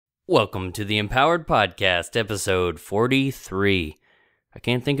Welcome to the Empowered Podcast, episode 43. I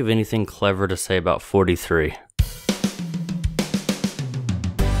can't think of anything clever to say about 43.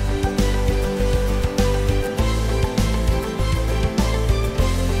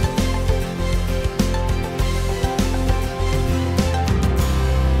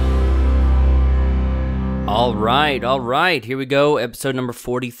 All right, here we go, episode number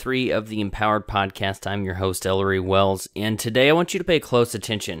 43 of the Empowered Podcast. I'm your host, Ellery Wells, and today I want you to pay close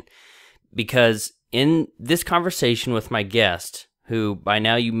attention because in this conversation with my guest, who by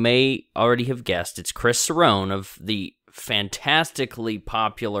now you may already have guessed, it's Chris Cerrone of the fantastically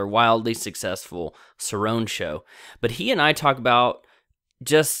popular, wildly successful Cerrone Show, but he and I talk about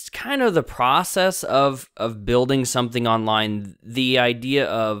just kind of the process of building something online, the idea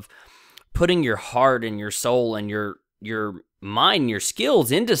of putting your heart and your soul and your mind, your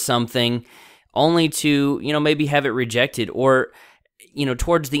skills into something only to, maybe have it rejected. Or,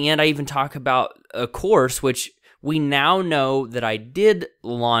 towards the end, I even talk about a course, which we now know that I did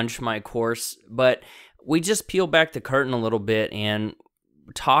launch my course, but we just peel back the curtain a little bit and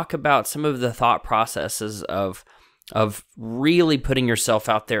talk about some of the thought processes of really putting yourself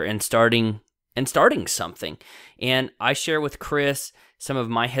out there and starting something. And I share with Chris some of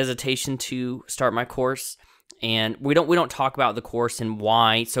my hesitation to start my course, and we don't talk about the course and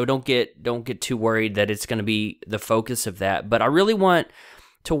why, so don't get too worried that it's going to be the focus of that. But I really want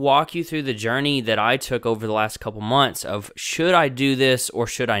to walk you through the journey that I took over the last couple months of, should I do this or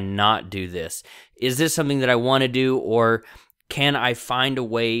should I not do this? Is this something that I want to do, or can I find a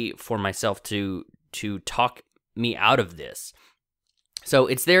way for myself to talk me out of this? So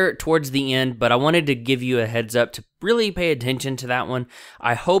it's there towards the end, but I wanted to give you a heads up to really pay attention to that one.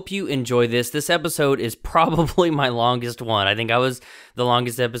 I hope you enjoy this. This episode is probably my longest one. I think I was the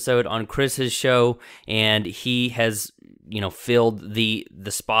longest episode on Chris's show, and he has, filled the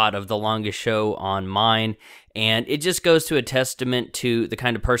spot of the longest show on mine. And it just goes to a testament to the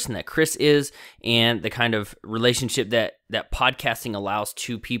kind of person that Chris is and the kind of relationship that podcasting allows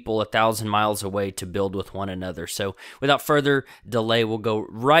two people 1,000 miles away to build with one another. So without further delay, we'll go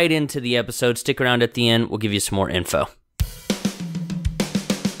right into the episode. Stick around at the end. We'll give you some more info.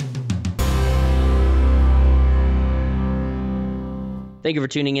 Thank you for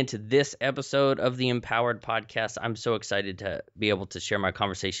tuning into this episode of the Empowered Podcast. I'm so excited to be able to share my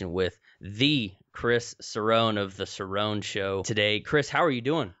conversation with the Chris Cerrone of the Cerrone Show today. Chris, how are you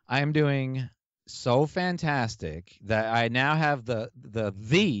doing? I am doing so fantastic that I now have the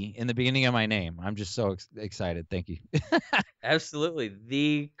in the beginning of my name. I'm just so excited. Thank you. Absolutely.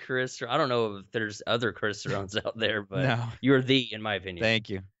 The Chris. I don't know if there's other Chris Cerrones out there, but No. You're the, in my opinion. Thank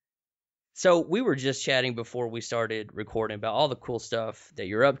you. So we were just chatting before we started recording about all the cool stuff that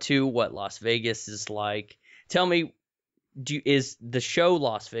you're up to, what Las Vegas is like. Tell me, is the show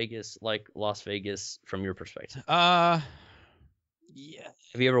Las Vegas like Las Vegas from your perspective? Yeah.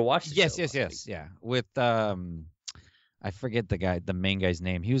 Have you ever watched the show? Yes. Yeah. With I forget the main guy's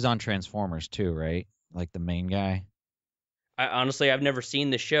name. He was on Transformers too, right? Like the main guy. Honestly, I've never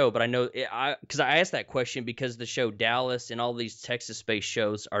seen the show, but I know because I asked that question because the show Dallas and all these Texas-based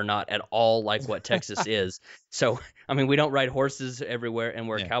shows are not at all like what Texas is. So, we don't ride horses everywhere and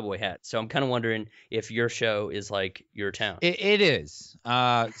wear cowboy hats. So I'm kind of wondering if your show is like your town. It is.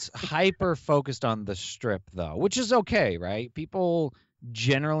 It's hyper focused on the Strip, though, which is okay, right? People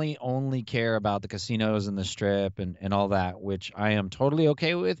generally only care about the casinos and the Strip and all that, which I am totally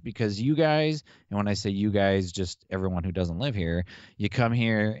okay with, because you guys, and when I say you guys, just everyone who doesn't live here, you come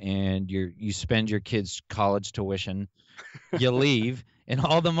here and you spend your kids' college tuition, you leave, and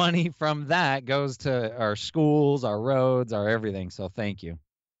all the money from that goes to our schools, our roads, our everything. So thank you.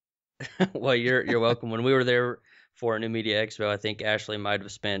 Well, you're welcome. When we were there for a New Media Expo, I think Ashley might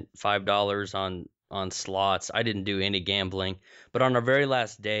have spent $5 on slots. I didn't do any gambling, but on our very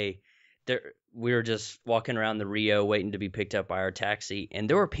last day, we were just walking around the Rio waiting to be picked up by our taxi, and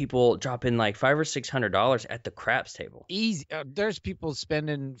there were people dropping like $500 or $600 at the craps table. Easy. There's people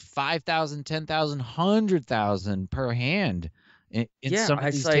spending $5,000, $10,000, $100,000 per hand in some of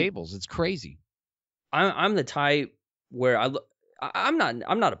these tables. It's crazy. I'm the type where I'm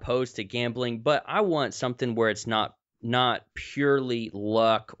not opposed to gambling, but I want something where it's not purely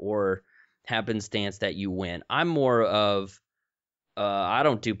luck or happenstance that you win. I'm more of I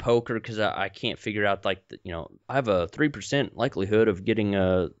don't do poker because I can't figure out I have a 3% likelihood of getting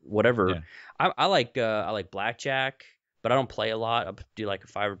whatever. Yeah. I like blackjack, but I don't play a lot. I do like a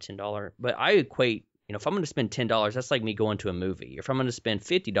 $5 or $10. But I equate, if I'm going to spend $10, that's like me going to a movie. If I'm going to spend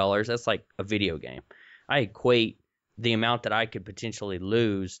 $50, that's like a video game. I equate the amount that I could potentially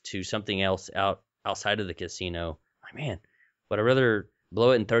lose to something else outside of the casino. Man, would I rather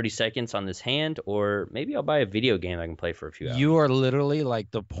blow it in 30 seconds on this hand, or maybe I'll buy a video game I can play for a few hours. You are literally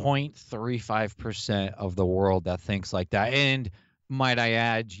like the 0.35% of the world that thinks like that. And might I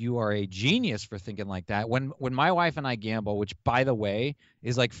add, you are a genius for thinking like that. When my wife and I gamble, which by the way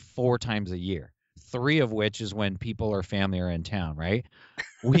is like 4 times a year, 3 of which is when people or family are in town, right?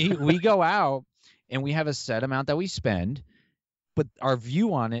 We go out and we have a set amount that we spend, but our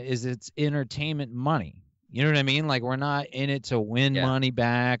view on it is it's entertainment money. You know what I mean? Like, we're not in it to win money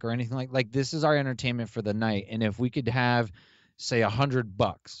back or anything like this is our entertainment for the night. And if we could have, say,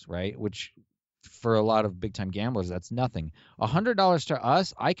 $100, right? Which for a lot of big time gamblers, that's nothing. $100 to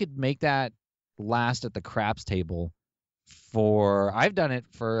us, I could make that last at the craps table I've done it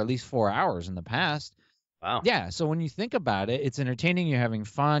for at least 4 hours in the past. Wow. Yeah. So when you think about it, it's entertaining. You're having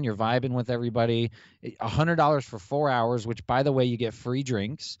fun. You're vibing with everybody. $100 for 4 hours, which, by the way, you get free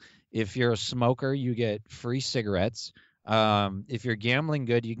drinks. If you're a smoker, you get free cigarettes. If you're gambling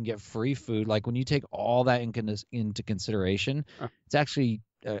good, you can get free food. Like, when you take all that into consideration, it's actually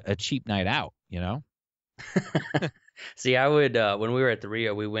a cheap night out, you know? See, I would, when we were at the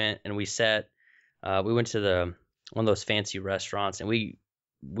Rio, we went and we went to one of those fancy restaurants, and we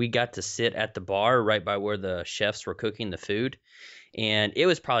got to sit at the bar right by where the chefs were cooking the food, and it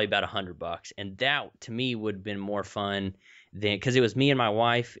was probably about $100. And that to me would have been more fun than, because it was me and my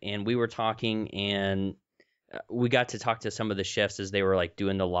wife, and we were talking, and we got to talk to some of the chefs as they were like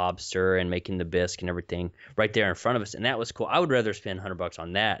doing the lobster and making the bisque and everything right there in front of us, and that was cool. I would rather spend $100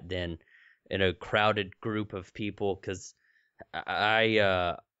 on that than in a crowded group of people, because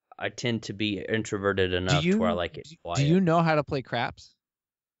I tend to be introverted enough to where I like it quiet. Do you know how to play craps?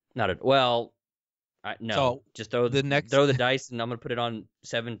 No. No. So just throw the dice, and I'm gonna put it on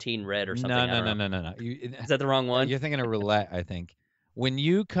 17 red or something. No. Is that the wrong one? You're thinking of roulette, I think. When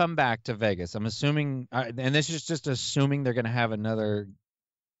you come back to Vegas, I'm assuming, and this is just assuming they're gonna have another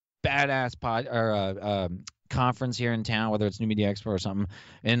badass conference here in town, whether it's New Media Expo or something,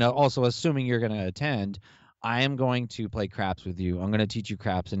 and also assuming you're gonna attend, I am going to play craps with you. I'm gonna teach you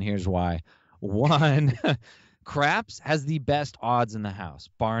craps, and here's why. One. Craps has the best odds in the house,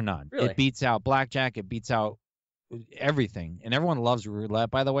 bar none. Really? It beats out blackjack. It beats out everything. And everyone loves roulette,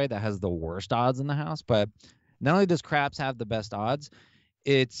 by the way. That has the worst odds in the house. But not only does craps have the best odds,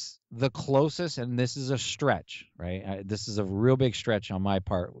 it's the closest, and this is a stretch, right? This is a real big stretch on my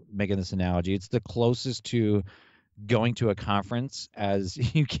part, making this analogy. It's the closest to going to a conference as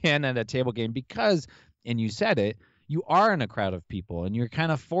you can at a table game because, and you said it, you are in a crowd of people, and you're kind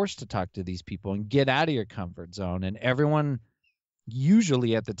of forced to talk to these people and get out of your comfort zone. And everyone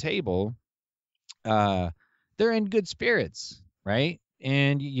usually at the table, they're in good spirits, right?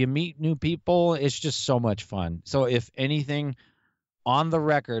 And you meet new people. It's just so much fun. So if anything, on the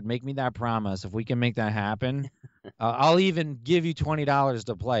record, make me that promise. If we can make that happen, I'll even give you $20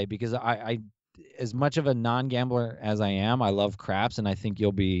 to play, because I as much of a non-gambler as I am, I love craps, and I think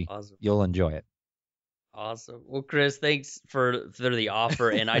you'll enjoy it. Awesome. Well, Chris, thanks for the offer,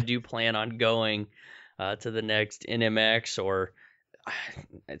 and I do plan on going to the next NMX, or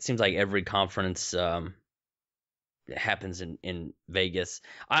it seems like every conference happens in Vegas.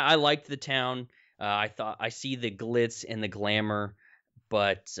 I liked the town. I see the glitz and the glamour,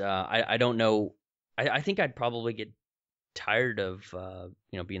 but I don't know. I think I'd probably get tired of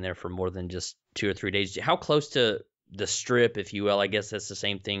being there for more than just 2 or 3 days. How close to the Strip, if you will? I guess that's the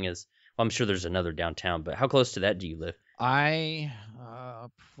same thing as. I'm sure there's another downtown, but how close to that do you live? I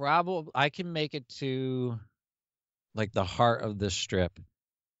can make it to like the heart of the Strip,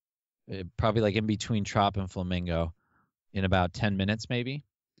 probably like in between Trop and Flamingo, in about 10 minutes maybe.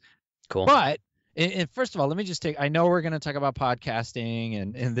 Cool. But and first of all, let me just I know we're going to talk about podcasting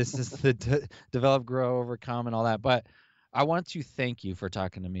and this is the develop, grow, overcome and all that, but I want to thank you for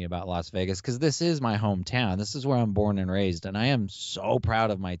talking to me about Las Vegas, because this is my hometown. This is where I'm born and raised, and I am so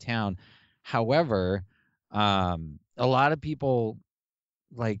proud of my town. However, a lot of people,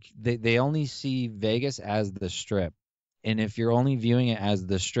 like, they only see Vegas as the Strip. And if you're only viewing it as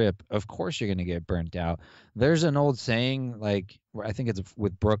the Strip, of course you're going to get burnt out. There's an old saying, like, I think it's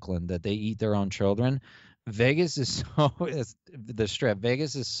with Brooklyn, that they eat their own children. Vegas is the Strip.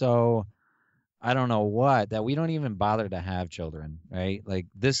 Vegas is so... I don't know what, that we don't even bother to have children, right? Like,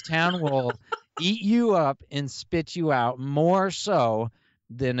 this town will eat you up and spit you out more so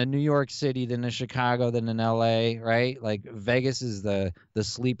than a New York City, than a Chicago, than an LA, right? Like, Vegas is the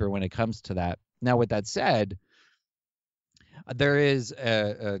sleeper when it comes to that. Now, with that said, there is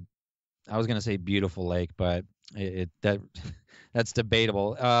I was going to say beautiful lake, but that's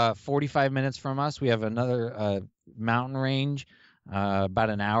debatable. 45 minutes from us, we have another mountain range about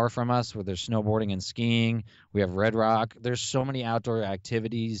an hour from us, where there's snowboarding and skiing. We have Red Rock. There's so many outdoor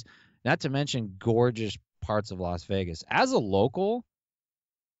activities, not to mention gorgeous parts of Las Vegas. As a local,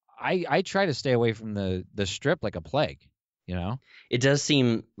 I try to stay away from the strip like a plague, you know? It does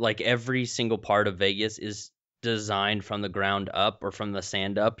seem like every single part of Vegas is designed from the ground up, or from the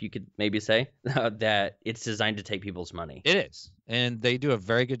sand up, you could maybe say, that it's designed to take people's money. It is. And they do a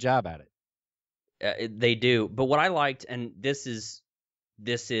very good job at it. They do. But what I liked, and this is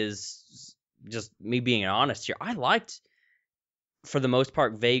just me being honest here, I liked, for the most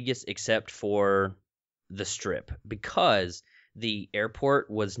part, Vegas, except for the Strip, because the airport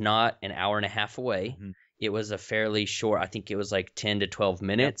was not an hour and a half away. Mhm. It was a fairly short, I think it was like 10 to 12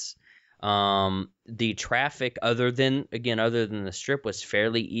 minutes. The traffic, other than the Strip, was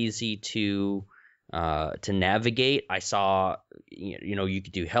fairly easy to navigate. I saw, you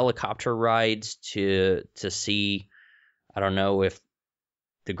could do helicopter rides to see, I don't know if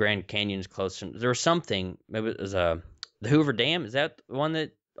the Grand Canyon's close. There was something, maybe it was the Hoover Dam. Is that the one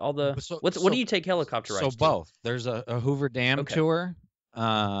that all the, what do you take helicopter rides So to? both. There's a Hoover Dam Okay. tour,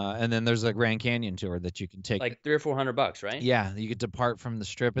 and then there's a Grand Canyon tour that you can take. Like $300 or $400, right? Yeah, you could depart from the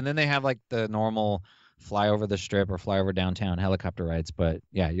Strip, and then they have like the normal fly over the Strip or fly over downtown helicopter rides. But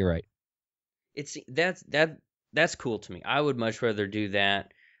yeah, you're right. That's cool to me. I would much rather do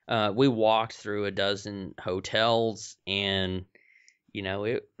that. We walked through a dozen hotels, and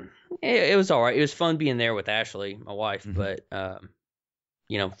it was all right. It was fun being there with Ashley, my wife, Mhm. but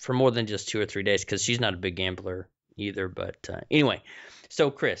for more than just 2 or 3 days, because she's not a big gambler either. But anyway, so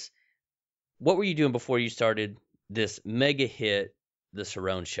Chris, what were you doing before you started this mega hit, the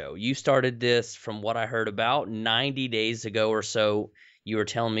Cerrone Show? You started this, from what I heard, about 90 days ago or so. You were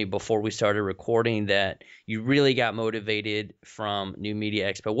telling me before we started recording that you really got motivated from New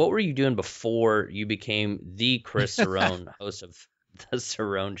Media Expo. What were you doing before you became the Chris Cerrone, host of the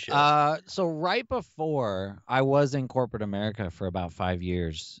Cerrone Show? So right before, I was in corporate America for about 5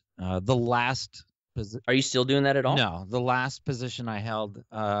 years. The last Are you still doing that at all? No, the last position I held.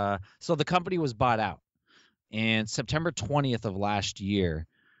 So the company was bought out, and September 20th of last year.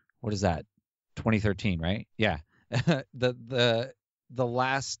 What is that? 2013, right? Yeah. The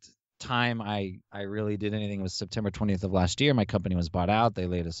last time I really did anything was September 20th of last year. My company was bought out. They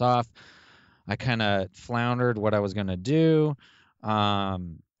laid us off. I kind of floundered what I was going to do.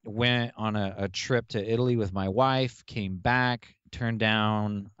 Went on a trip to Italy with my wife, came back, turned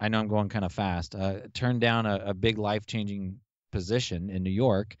down, I know I'm going kind of fast, turned down a big life-changing position in New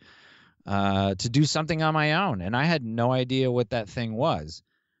York to do something on my own. And I had no idea what that thing was.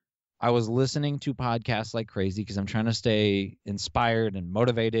 I was listening to podcasts like crazy because I'm trying to stay inspired and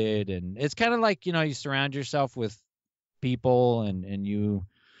motivated. And it's kind of like, you surround yourself with people, and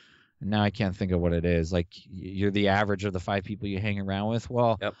now I can't think of what it is. Like, you're the average of the 5 people you hang around with.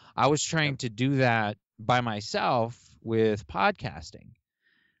 Well, Yep. I was trying to do that by myself with podcasting,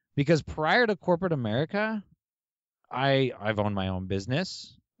 because prior to corporate America, I've owned my own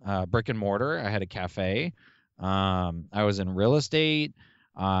business, brick and mortar. I had a cafe. I was in real estate.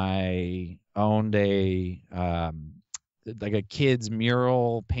 I owned a like a kids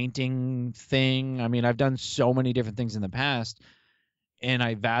mural painting thing. I mean, I've done so many different things in the past, and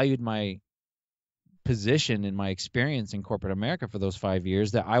I valued my position and my experience in corporate America for those 5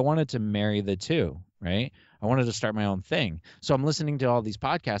 years, that I wanted to marry the two, right? I wanted to start my own thing. So I'm listening to all these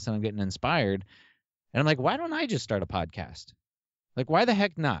podcasts and I'm getting inspired. And I'm like, why don't I just start a podcast? Like, why the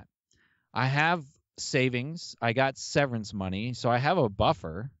heck not? I have savings. I got severance money. So I have a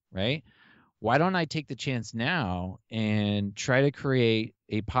buffer, right? Why don't I take the chance now and try to create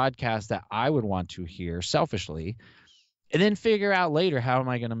a podcast that I would want to hear selfishly, and then figure out later, how am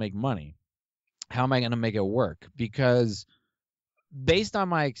I going to make money? How am I going to make it work? Because based on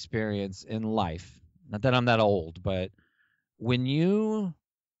my experience in life, not that I'm that old, but when you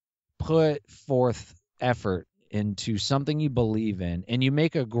put forth effort into something you believe in and you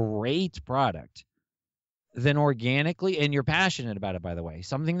make a great product, then organically, and you're passionate about it, by the way,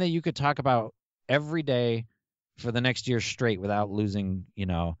 something that you could talk about every day for the next year straight without losing,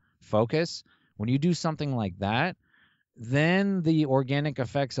 focus. When you do something like that, then the organic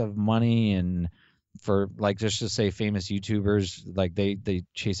effects of money, and for, like, just to say, famous YouTubers, like they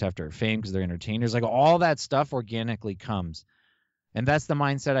chase after fame because they're entertainers, like all that stuff organically comes. And that's the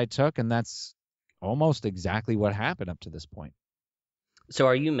mindset I took, and that's almost exactly what happened up to this point. So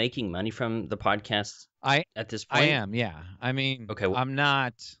are you making money from the podcast at this point? I am, yeah. I mean, Okay. I'm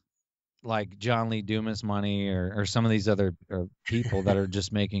not like John Lee Dumas money or some of these other people that are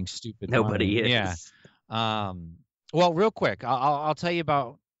just making stupid Nobody money. is. Yeah. Well, real quick, I'll tell you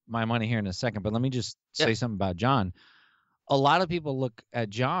about my money here in a second, but let me just say something about John. a lot of people look at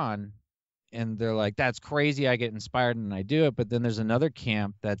John and they're like, that's crazy. I get inspired and I do it. But then there's another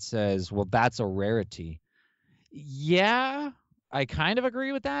camp that says, well, that's a rarity. Yeah, I kind of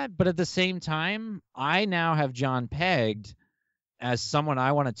agree with that. But at the same time, I now have John pegged as someone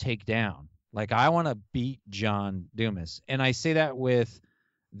I want to take down. Like, I want to beat John Dumas. And I say that with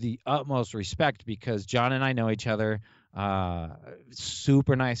the utmost respect because John and I know each other.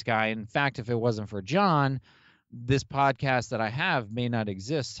 Super nice guy. In fact, if it wasn't for John, this podcast that I have may not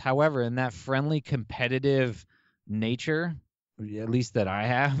exist. However, in that friendly, competitive nature, at least that I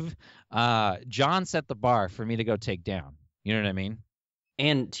have, John set the bar for me to go take down. You know what I mean?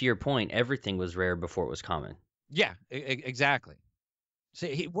 And to your point, everything was rare before it was common. Yeah, exactly. So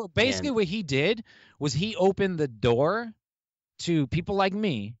basically what he did was he opened the door to people like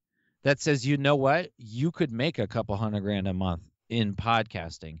me that says, you know what, you could make a couple $100,000 a month in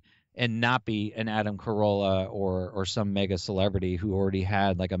podcasting and not be an Adam Carolla or some mega celebrity who already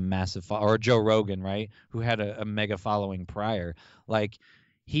had like a massive or Joe Rogan, right, who had a mega following prior. Like,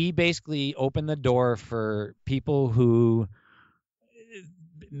 he basically opened the door for people who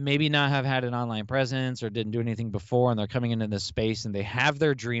maybe not have had an online presence or didn't do anything before, and they're coming into this space and they have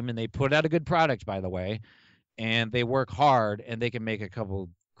their dream and they put out a good product, by the way, and they work hard and they can make a couple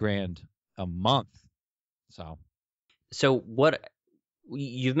grand a month. So what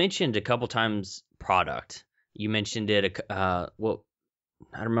you've mentioned a couple times product. You mentioned it well,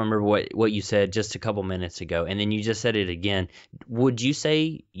 I don't remember what you said just a couple minutes ago, and then you just said it again. Would you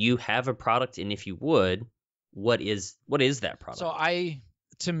say you have a product, and if you would, what is that product? So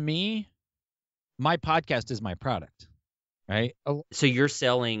to me, my podcast is my product, right? So you're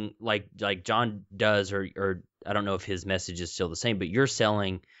selling like John does, or I don't know if his message is still the same, but you're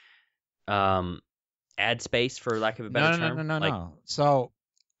selling ad space, for lack of a better term. No. So,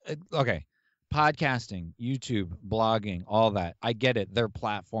 okay, podcasting, YouTube, blogging, all that. I get it. They're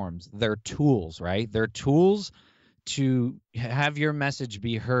platforms. They're tools, right? They're tools to have your message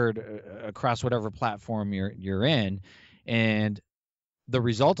be heard across whatever platform you're in, and the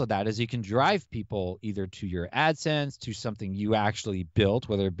result of that is you can drive people either to your AdSense, to something you actually built,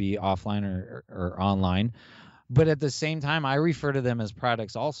 whether it be offline or online. But at the same time, I refer to them as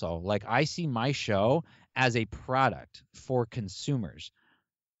products also. Like, I see my show as a product for consumers.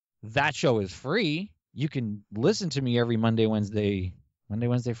 That show is free. You can listen to me every Monday, Wednesday,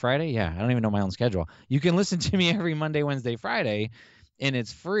 Friday. Yeah, I don't even know my own schedule. You can listen to me every Monday, Wednesday, Friday, and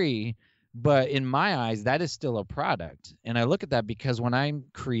it's free. But in my eyes, that is still a product. And I look at that because when I'm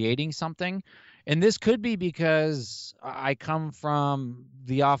creating something, and this could be because I come from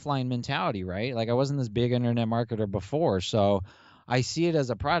the offline mentality, right? Like, I wasn't this big internet marketer before. So I see it as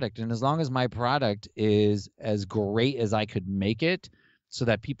a product. And as long as my product is as great as I could make it so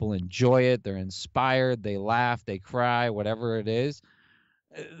that people enjoy it, they're inspired, they laugh, they cry, whatever it is,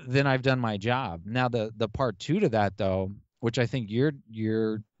 then I've done my job. Now, the part two to that, though, which I think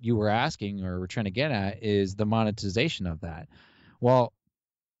you were asking or were trying to get at, is the monetization of that. Well,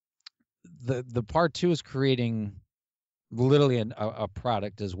 the part two is creating literally a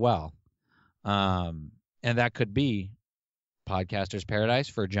product as well, and that could be Podcaster's Paradise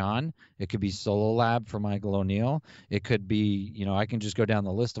for John. It could be Solo Lab for Michael O'Neill. It could be, I can just go down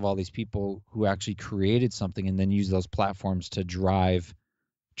the list of all these people who actually created something and then use those platforms to drive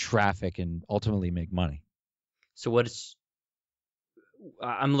traffic and ultimately make money. So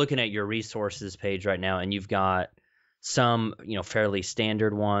I'm looking at your resources page right now, and you've got some, fairly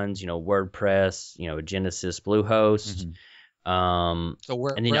standard ones, WordPress, Genesis, Bluehost. Mm-hmm. So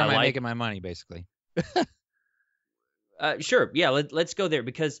where am I making my money, basically? Sure. Yeah. Let's go there,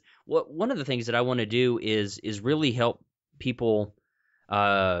 because one of the things that I want to do is really help people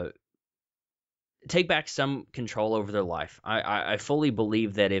take back some control over their life. I fully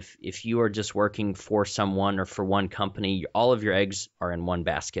believe that if you are just working for someone or for one company, all of your eggs are in one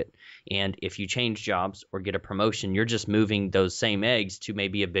basket. And if you change jobs or get a promotion, you're just moving those same eggs to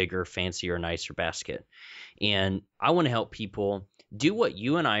maybe a bigger, fancier, nicer basket. And I want to help people do what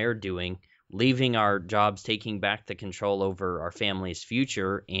you and I are doing, leaving our jobs, taking back the control over our family's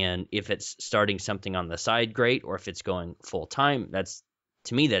future. And if it's starting something on the side, great. Or if it's going full time,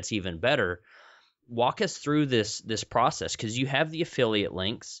 to me, that's even better. Walk us through this process, because you have the affiliate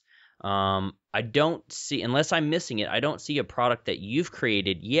links. I don't see, unless I'm missing it, I don't see a product that you've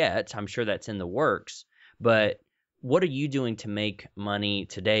created yet. I'm sure that's in the works. But what are you doing to make money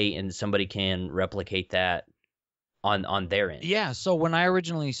today, and somebody can replicate that on their end? Yeah. So when I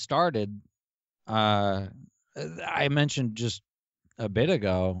originally started, I mentioned just a bit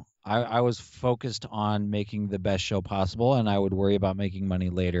ago, I was focused on making the best show possible, and I would worry about making money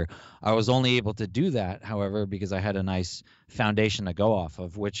later. I was only able to do that, however, because I had a nice foundation to go off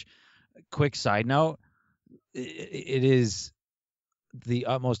of. Which, quick side note, it is the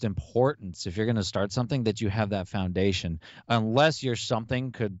utmost importance if you're going to start something that you have that foundation, unless your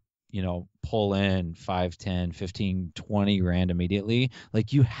something could, pull in 5, 10, 15, 20 grand immediately.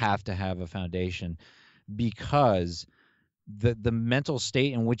 Like, you have to have a foundation, because the mental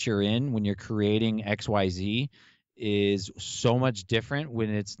state in which you're in when you're creating XYZ is so much different when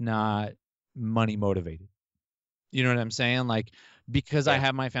it's not money motivated. You know what I'm saying? Like, because I Yeah.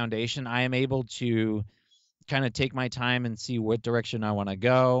 have my foundation, I am able to kind of take my time and see what direction I want to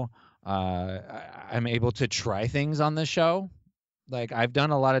go. I'm able to try things on the show. Like, I've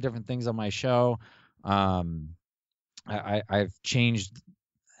done a lot of different things on my show. I've changed.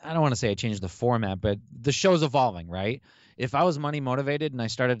 I don't want to say I changed the format, but the show's evolving, right? If I was money motivated and I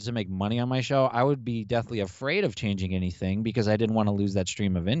started to make money on my show, I would be deathly afraid of changing anything because I didn't want to lose that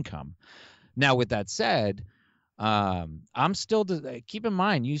stream of income. Now, with that said, I'm still, keep in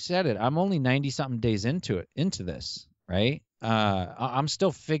mind, you said it, I'm only 90 something days into this, right? I'm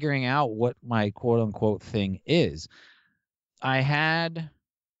still figuring out what my quote unquote thing is. I had,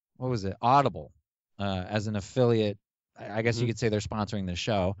 what was it? Audible, as an affiliate. I guess you could say they're sponsoring the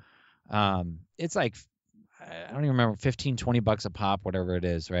show. It's like, I don't even remember, 15, 20 bucks a pop, whatever it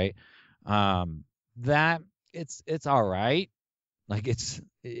is. Right. That it's all right. Like,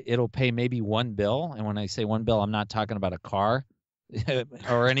 it'll pay maybe one bill. And when I say one bill, I'm not talking about a car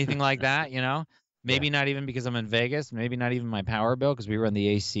or anything like that, maybe not even because I'm in Vegas, maybe not even my power bill, because we run the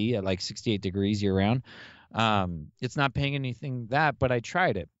AC at like 68 degrees year round. It's not paying anything that, but I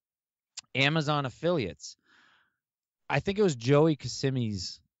tried it. Amazon affiliates. I think it was Joey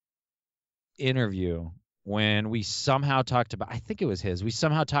Kissimmy's interview when we somehow talked about, I think it was his, we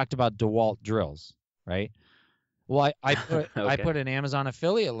somehow talked about DeWalt drills, right? Well, I put I Okay. put an Amazon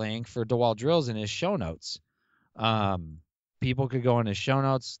affiliate link for DeWalt drills in his show notes. People could go in his show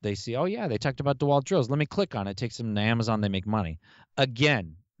notes. They see, oh yeah, they talked about DeWalt drills. Let me click on it. Takes them to Amazon. They make money.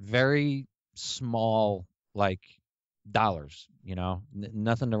 Again, very small, like, dollars.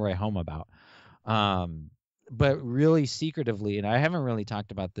 Nothing to write home about. But really secretively, and I haven't really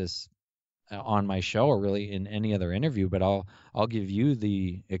talked about this on my show or really in any other interview, but I'll give you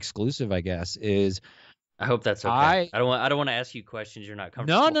the exclusive, I guess, is I hope that's okay. I I don't want to ask you questions you're not no,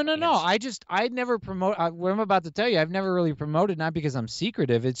 comfortable no, no, no. answering. I'd never promote what I'm about to tell you. I've never really promoted, not because I'm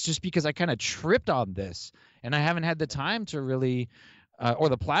secretive. It's just because I kind of tripped on this and I haven't had the time to really, or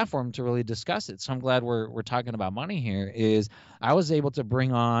the platform to really discuss it. So I'm glad we're talking about money here. Is I was able to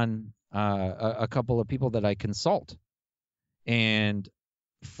bring on a couple of people that I consult, and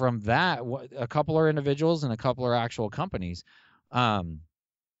from that, a couple are individuals and a couple are actual companies.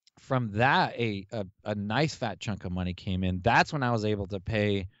 From that, a nice fat chunk of money came in. That's when I was able to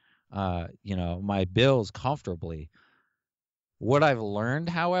pay my bills comfortably. What I've learned,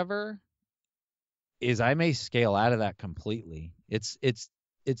 however, is I may scale out of that completely. It's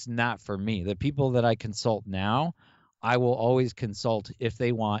not for me. The people that I consult now, I will always consult if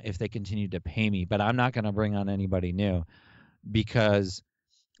they continue to pay me, but I'm not going to bring on anybody new, because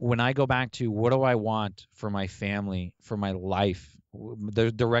when I go back to what do I want for my family, for my life,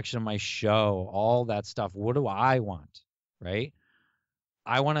 the direction of my show, all that stuff, what do I want, right?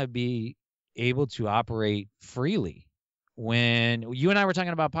 I want to be able to operate freely. When you and I were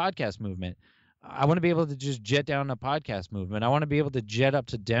talking about podcast movement, I want to be able to just jet down to podcast movement. I want to be able to jet up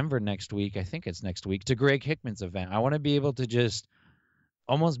to Denver next week. I think it's next week, to Greg Hickman's event. I want to be able to just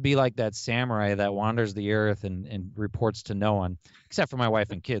almost be like that samurai that wanders the earth and reports to no one, except for my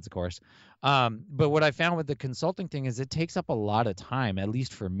wife and kids, of course. But what I found with the consulting thing is it takes up a lot of time, at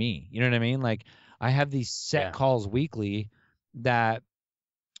least for me. You know what I mean? Like, I have these set Yeah. calls weekly that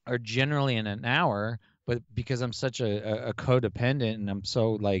are generally in an hour, but because I'm such a codependent and I'm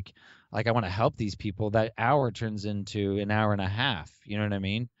so like I want to help these people, that hour turns into an hour and a half. You know what I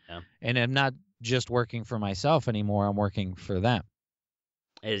mean? Yeah. And I'm not just working for myself anymore. I'm working for them.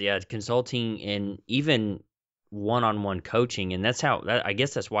 Yeah, consulting and even one-on-one coaching, and I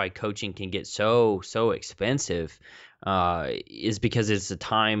guess that's why coaching can get so expensive, is because it's a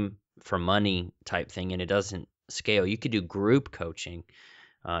time for money type thing, and it doesn't scale. You could do group coaching,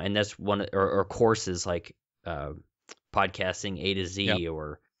 and that's or courses like podcasting A to Yep. Z,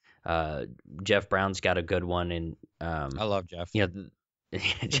 or Jeff Brown's got a good one, and I love Jeff. you know,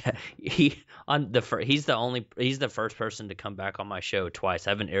 he's the first person to come back on my show twice. I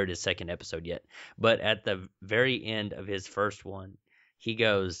haven't aired his second episode yet, but at the very end of his first one, he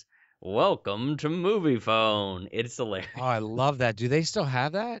goes, Welcome to Movie Phone. It's hilarious. Oh, I love that. Do they still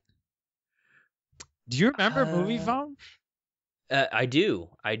have that? Do you remember Movie Phone? I do.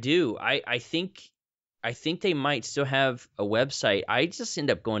 I think they might still have a website. I just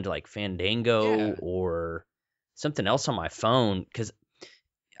end up going to like Fandango Yeah. or something else on my phone because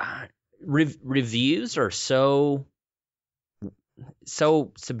reviews are so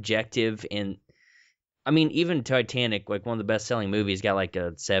subjective. And I mean, even Titanic, like one of the best-selling movies, got like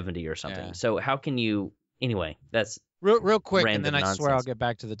a 70 or something. Yeah. So how can you? Anyway, that's Real quick, and then random I swear I'll nonsense. get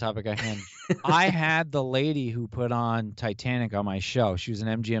back to the topic at hand. I had the lady who put on Titanic on my show. She was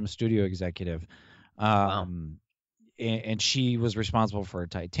an MGM studio executive. Wow. And she was responsible for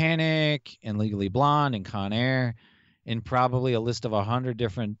Titanic and Legally Blonde and Con Air and probably a list of 100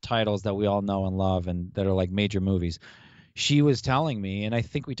 different titles that we all know and love and that are like major movies. She was telling me, and I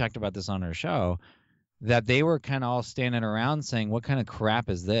think we talked about this on her show, that they were kind of all standing around saying, what kind of crap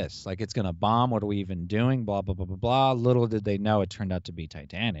is this? Like, it's going to bomb. What are we even doing? Blah, blah, blah, blah, blah. Little did they know it turned out to be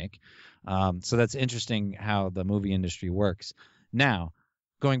Titanic. So that's interesting how the movie industry works. Now,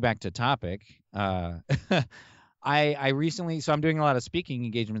 going back to topic, I recently, so I'm doing a lot of speaking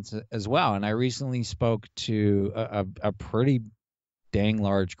engagements as well. And I recently spoke to a pretty dang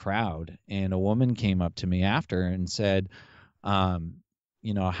large crowd. And a woman came up to me after and said, how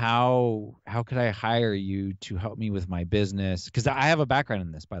could I hire you to help me with my business? Because I have a background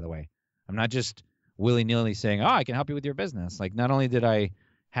in this, by the way. I'm not just willy-nilly saying, oh, I can help you with your business. Like, not only did I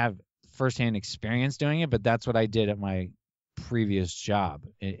have firsthand experience doing it, but that's what I did at my previous job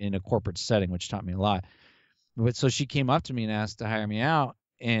in a corporate setting, which taught me a lot. But so she came up to me and asked to hire me out,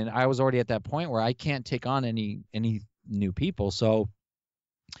 and I was already at that point where I can't take on any new people. So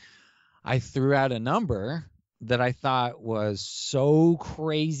I threw out a number that I thought was so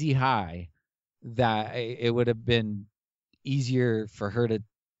crazy high that it would have been easier for her to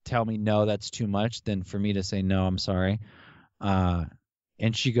tell me, no, that's too much, than for me to say, no, I'm sorry. And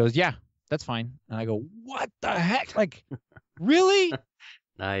she goes, yeah, that's fine. And I go, what the heck? Like, really?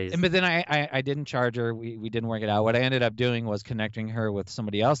 Nice. But then I didn't charge her. We didn't work it out. What I ended up doing was connecting her with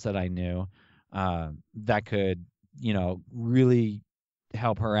somebody else that I knew that could, really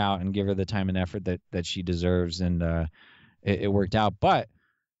help her out and give her the time and effort that she deserves. And it worked out. But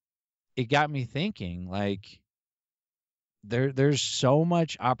it got me thinking, like, there's so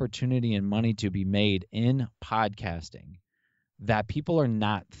much opportunity and money to be made in podcasting that people are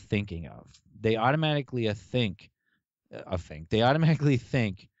not thinking of. They automatically think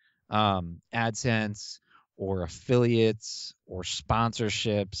AdSense or affiliates or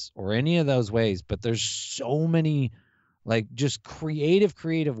sponsorships or any of those ways. But there's so many, like, just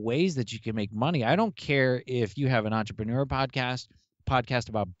creative ways that you can make money. I don't care if you have an entrepreneur podcast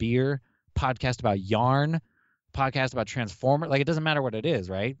about beer, podcast about yarn, podcast about Transformer. Like, it doesn't matter what it is,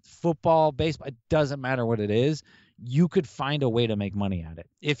 right? Football, baseball, it doesn't matter what it is. You could find a way to make money at it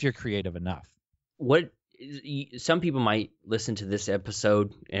if you're creative enough. Some people might listen to this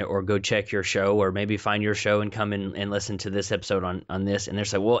episode or go check your show, or maybe find your show and come in and listen to this episode on this, and they're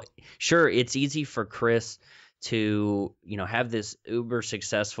like, well, sure, it's easy for Chris to have this uber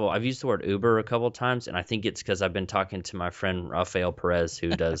successful. I've used the word Uber a couple of times, and I think it's because I've been talking to my friend Rafael Perez, who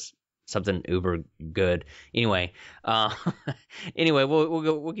does something uber good. Anyway,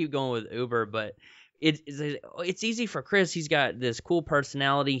 we'll keep going with Uber, but it's easy for Chris. He's got this cool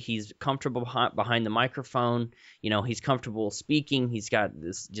personality. He's comfortable behind the microphone. He's comfortable speaking. He's got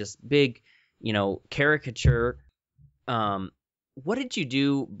this just big, caricature. What did you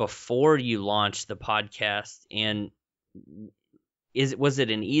do before you launched the podcast? And was it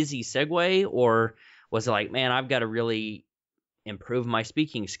an easy segue, or was it like, man, I've got to really improve my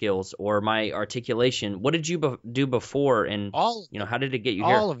speaking skills or my articulation? What did you do before, and how did it get you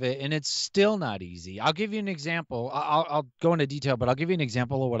here? All of it, and it's still not easy. I'll give you an example. I'll go into detail, but I'll give you an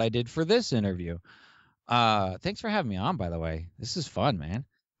example of what I did for this interview. Thanks for having me on, by the way. This is fun, man.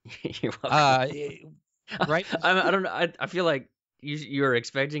 You're welcome. Right? I don't know. I feel like you're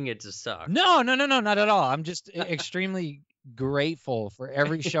expecting it to suck. No, not at all. I'm just extremely grateful for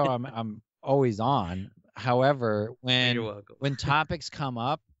every show I'm always on. However, when topics come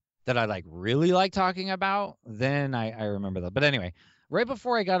up that I really like talking about, then I remember that. But anyway, right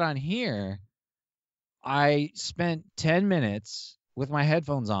before I got on here, I spent 10 minutes with my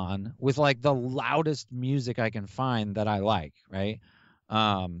headphones on with the loudest music I can find that I like, right?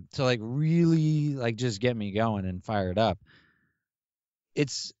 To really just get me going and fired up.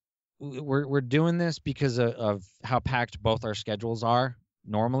 We're doing this because of how packed both our schedules are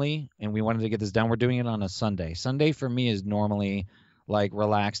normally, and we wanted to get this done. We're doing it on a Sunday. Sunday for me is normally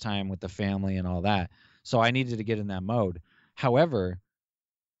relax time with the family and all that. So I needed to get in that mode. However,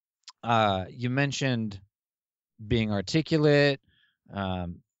 You mentioned being articulate,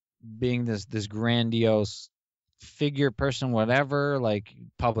 um, being this grandiose figure person, whatever, like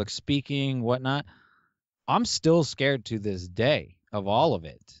public speaking, whatnot. I'm still scared to this day of all of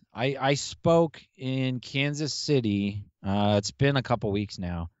it. I spoke in Kansas City. It's been a couple weeks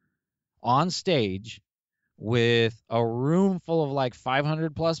now, on stage with a room full of like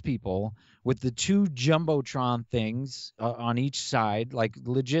 500 plus people with the two jumbotron things on each side, like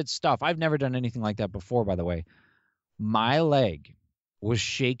legit stuff. I've never done anything like that before, by the way. My leg was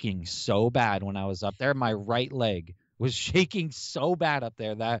shaking so bad when I was up there. My right leg was shaking so bad up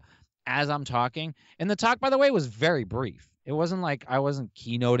there that as I'm talking, and the talk, by the way, was very brief. It wasn't like I wasn't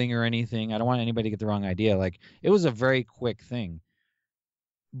keynoting or anything. I don't want anybody to get the wrong idea. Like, it was a very quick thing.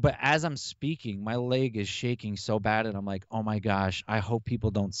 But as I'm speaking, my leg is shaking so bad, and I'm like, oh my gosh, I hope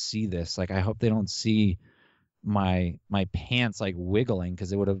people don't see this. Like, I hope they don't see my pants like wiggling,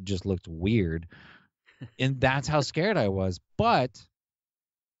 because it would have just looked weird. And that's how scared I was. But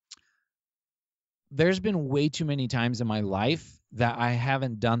there's been way too many times in my life that I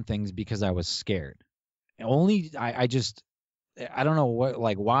haven't done things because I was scared. Only I just I don't know what,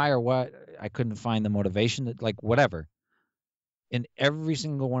 like, why or what. I couldn't find the motivation to, like, whatever. And every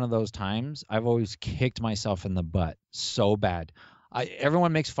single one of those times, I've always kicked myself in the butt so bad.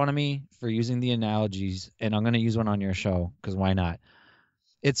 Everyone makes fun of me for using the analogies, and I'm going to use one on your show because why not?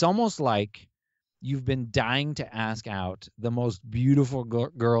 It's almost like you've been dying to ask out the most beautiful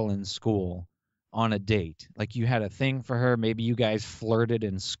girl in school on a date. Like, you had a thing for her. Maybe you guys flirted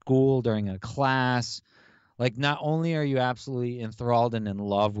in school during a class. Like, not only are you absolutely enthralled and in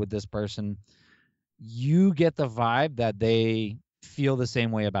love with this person, you get the vibe that they feel the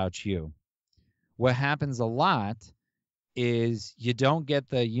same way about you. What happens a lot is you don't get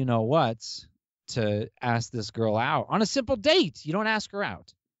the you know what's to ask this girl out on a simple date. You don't ask her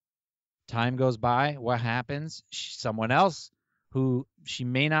out. Time goes by. What happens? Someone else who she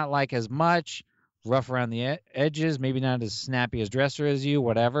may not like as much, rough around the edges, maybe not as snappy as dresser as you,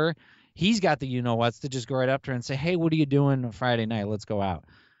 whatever. He's got the you know what's to just go right up to her and say, hey, what are you doing Friday night? Let's go out.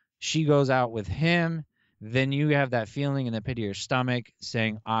 She goes out with him. Then you have that feeling in the pit of your stomach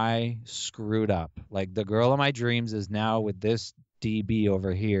saying, I screwed up. Like, the girl of my dreams is now with this DB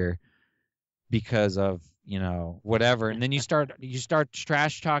over here because of, whatever. And then you start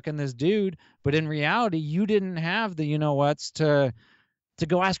trash talking this dude, but in reality, you didn't have the you know what's to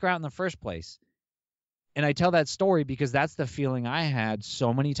go ask her out in the first place. And I tell that story because that's the feeling I had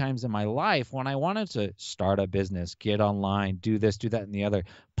so many times in my life when I wanted to start a business, get online, do this, do that, and the other.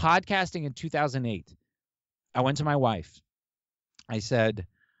 Podcasting in 2008, I went to my wife. I said,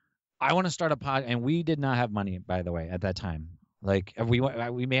 I want to start a pod. And we did not have money, by the way, at that time. Like, we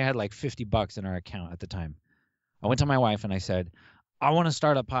may have had like $50 in our account at the time. I went to my wife and I said, I want to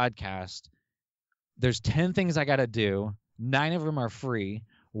start a podcast. There's 10 things I got to do. 9 of them are free.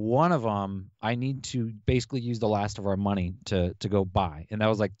 One of them, I need to basically use the last of our money to go buy. And that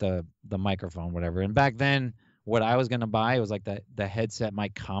was like the microphone, whatever. And back then, what I was going to buy was like the headset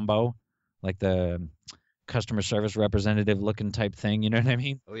mic combo, like the customer service representative looking type thing. You know what I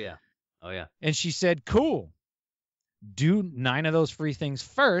mean? Oh, yeah. Oh, yeah. And she said, cool. Do 9 of those free things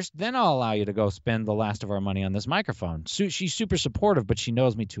first, then I'll allow you to go spend the last of our money on this microphone. So she's super supportive, but she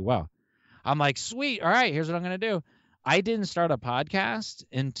knows me too well. I'm like, sweet. All right, here's what I'm going to do. I didn't start a podcast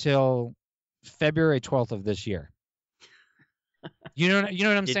until February 12th of this year. You know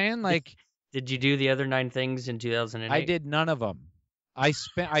what I'm saying? Like, did you do the other 9 things in 2008? I did none of them. I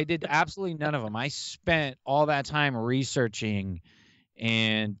did absolutely none of them. I spent all that time researching,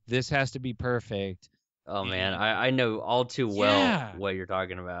 and this has to be perfect. Oh, man, I know all too well what you're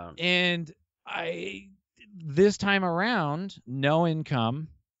talking about. And this time around, no income,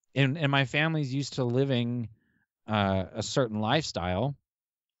 and my family's used to living a certain lifestyle.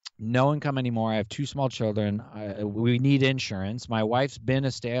 No income anymore. I have 2 small children. We need insurance. My wife's been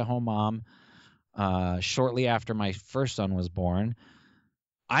a stay-at-home mom shortly after my first son was born.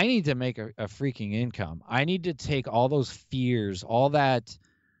 I need to make a freaking income. I need to take all those fears, all that,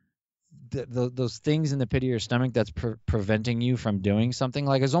 those things in the pit of your stomach that's preventing you from doing something.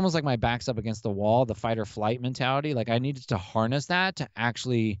 Like, it's almost like my back's up against the wall, the fight or flight mentality. Like, I needed to harness that to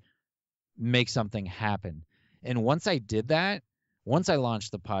actually make something happen. And once I did that, once I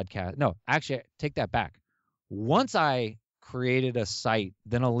launched the podcast, no, actually, take that back. Once I created a site,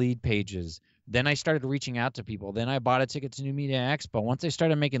 then a lead pages, then I started reaching out to people. Then I bought a ticket to New Media Expo. Once I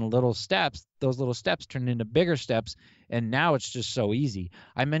started making little steps, those little steps turned into bigger steps. And now it's just so easy.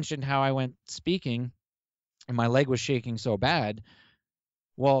 I mentioned how I went speaking and my leg was shaking so bad.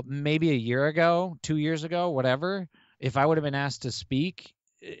 Well, maybe a year ago, 2 years ago, whatever, if I would have been asked to speak,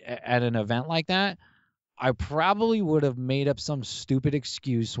 at an event like that, I probably would have made up some stupid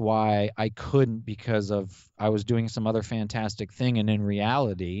excuse why I couldn't, because I was doing some other fantastic thing, and in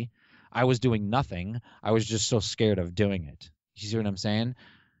reality, I was doing nothing. I was just so scared of doing it. You see what I'm saying?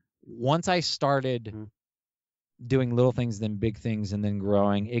 Once I started doing little things, then big things, and then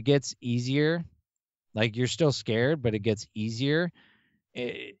growing, it gets easier. Like, you're still scared, but it gets easier.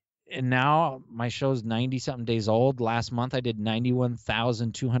 And now my show's 90 something days old. Last month I did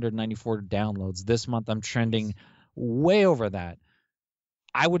 91,294 downloads. This month I'm trending way over that.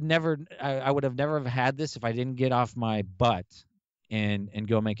 I would have never have had this if I didn't get off my butt and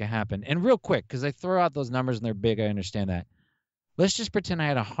go make it happen. And real quick, because I throw out those numbers and they're big, I understand that. Let's just pretend I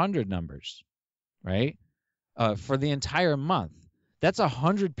had 100 numbers, right? For the entire month. That's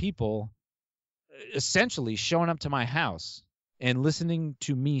 100 people essentially showing up to my house and listening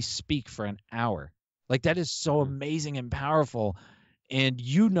to me speak for an hour. Like, that is so amazing and powerful. And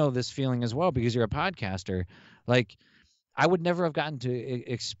you know this feeling as well because you're a podcaster. Like, I would never have gotten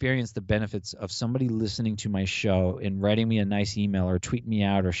to experience the benefits of somebody listening to my show and writing me a nice email or tweeting me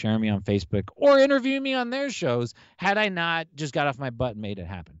out or sharing me on Facebook or interviewing me on their shows had I not just got off my butt and made it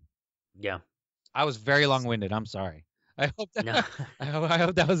happen. Yeah. I was very long-winded. I'm sorry. I hope that I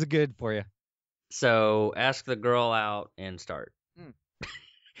hope that was good for you. So ask the girl out and start.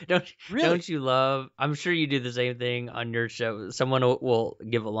 Don't you love? I'm sure you do the same thing on your show. Someone will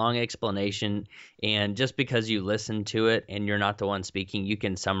give a long explanation, and just because you listen to it and you're not the one speaking, you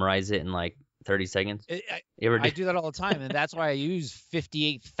can summarize it in like 30 seconds. I do that all the time, and that's why I use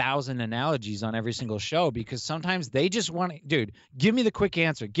 58,000 analogies on every single show, because sometimes they just want to, dude, give me the quick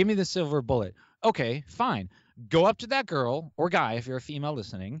answer. Give me the silver bullet. Okay, fine. Go up to that girl or guy, if you're a female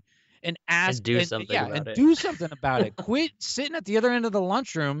listening, and ask and do something about it. Do something about it. Quit sitting at the other end of the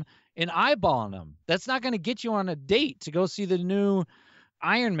lunchroom and eyeballing them. That's not going to get you on a date to go see the new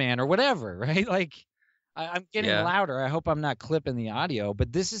Iron Man or whatever, right? Like, I'm getting louder. I hope I'm not clipping the audio,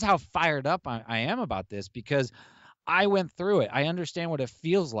 but this is how fired up I am about this, because I went through it. I understand what it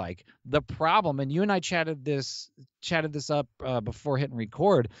feels like. The problem, and you and I chatted this up before hitting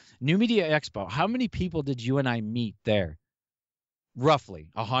record, New Media Expo. How many people did you and I meet there? Roughly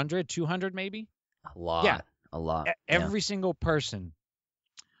 100, 200 maybe? A lot. Yeah. A lot. Every single person.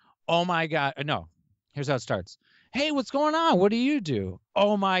 Oh my God. No, here's how it starts. Hey, what's going on? What do you do?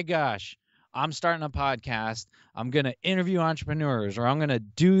 Oh my gosh, I'm starting a podcast. I'm going to interview entrepreneurs, or I'm going to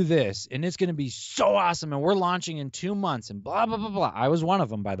do this, and it's going to be so awesome. And we're launching in 2 months and blah, blah, blah, blah. I was one of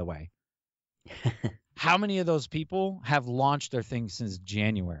them, by the way. How many of those people have launched their thing since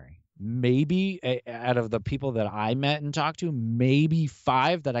January? Maybe out of the people that I met and talked to, maybe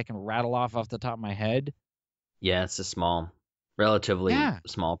 5 that I can rattle off the top of my head. Yeah, it's a relatively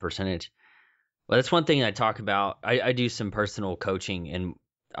small percentage. Well, that's one thing I talk about. I do some personal coaching, and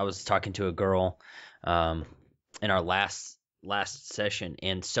I was talking to a girl in our last session,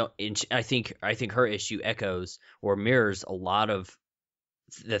 and I think her issue echoes or mirrors a lot of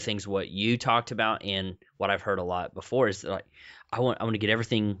the things what you talked about, and what I've heard a lot before is that, like, I want to get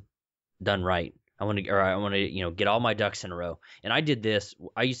everything done right. I want to get all my ducks in a row. And I did this.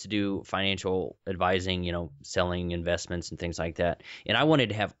 I used to do financial advising, selling investments and things like that. And I wanted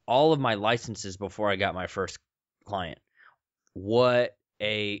to have all of my licenses before I got my first client. What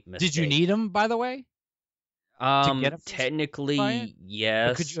a mistake. Did you need them, by the way? Technically,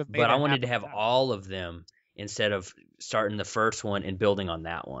 yes, but I wanted to have all of them instead of starting the first one and building on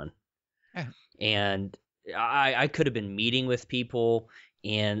that one. Yeah. And I could have been meeting with people,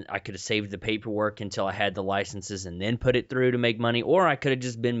 and I could have saved the paperwork until I had the licenses and then put it through to make money, or I could have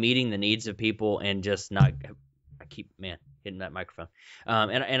just been meeting the needs of people and just not. I keep hitting that microphone,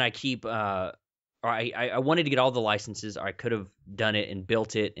 and I keep. Or I wanted to get all the licenses, or I could have done it and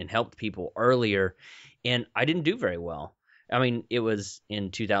built it and helped people earlier, and I didn't do very well. I mean, it was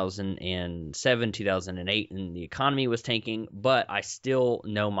in 2007, 2008, and the economy was tanking, but I still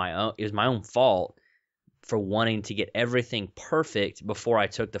know it was my own fault for wanting to get everything perfect before I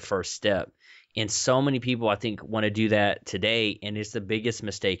took the first step. And so many people, I think, want to do that today, and it's the biggest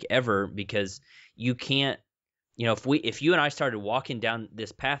mistake ever, because you can't, if you and I started walking down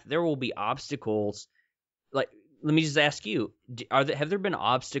this path, there will be obstacles. Like, let me just ask you, have there been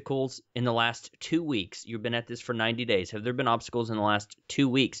obstacles in the last 2 weeks? You've been at this for 90 days. Have there been obstacles in the last 2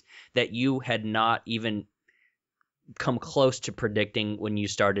 weeks that you had not even come close to predicting when you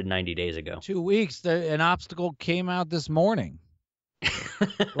started 90 days ago? 2 weeks. An obstacle came out this morning.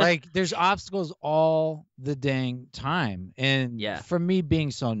 Like, there's obstacles all the dang time. And for me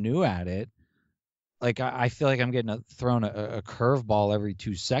being so new at it, like, I feel like I'm getting thrown a curveball every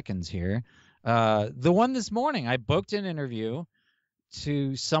 2 seconds here. The one this morning, I booked an interview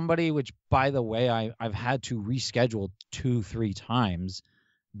to somebody, which, by the way, I've had to reschedule 2-3 times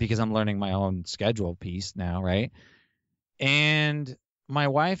because I'm learning my own schedule piece now, right? And my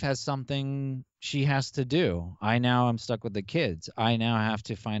wife has something she has to do. I now am stuck with the kids. I now have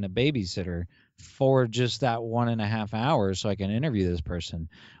to find a babysitter for just that 1.5 hours so I can interview this person.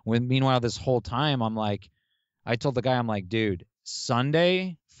 When meanwhile, this whole time, I told the guy, I'm like, dude,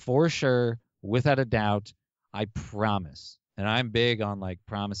 Sunday for sure, without a doubt, I promise. And I'm big on like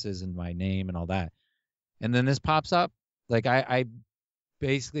promises and my name and all that. And then this pops up. Like I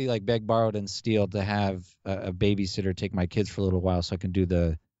basically like beg, borrowed, and steal to have a babysitter take my kids for a little while so I can do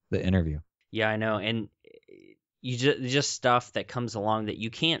the interview. Yeah, I know. And you just stuff that comes along that you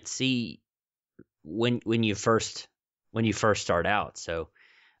can't see when you first start out. So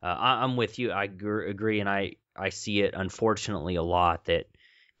I'm with you. I agree, and I see it unfortunately a lot that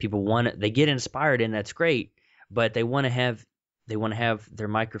people they get inspired, and that's great, but they want to have their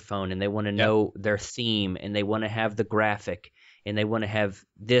microphone, and they want to know their theme, and they want to have the graphic, and they want to have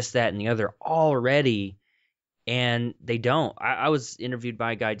this, that, and the other already, and they don't. I was interviewed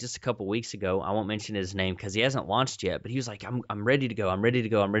by a guy just a couple weeks ago. I won't mention his name because he hasn't launched yet, but he was like, I'm ready to go. I'm ready to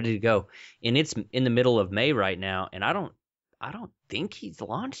go. I'm ready to go. And it's in the middle of May right now, and I don't think he's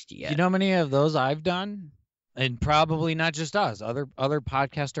launched yet. You know how many of those I've done? And probably not just us, other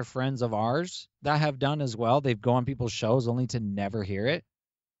podcaster friends of ours that have done as well. They've gone on people's shows only to never hear it.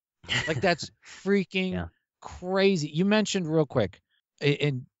 Like, that's freaking crazy. You mentioned real quick,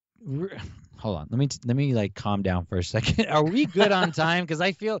 and hold on, let me like calm down for a second. Are we good on time? Because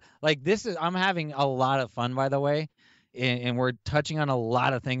I feel like I'm having a lot of fun, by the way, and we're touching on a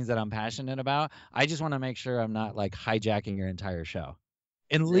lot of things that I'm passionate about. I just want to make sure I'm not like hijacking your entire show.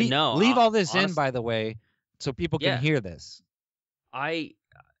 And leave all this in, by the way, so people can hear this. I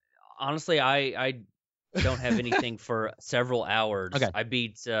honestly don't have anything for several hours. Okay. I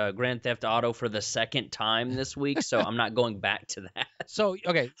beat Grand Theft Auto for the second time this week, so I'm not going back to that. So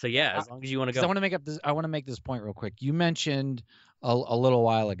okay. So yeah, as long as you want to go. I want to make this point real quick. You mentioned a little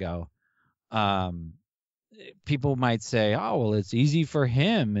while ago, people might say, "Oh, well, it's easy for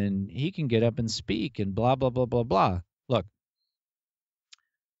him, and he can get up and speak, and blah blah blah blah blah." Look,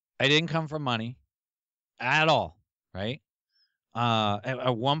 I didn't come from money at all, right?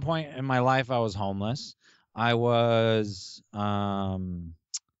 At one point in my life, I was homeless. I was, what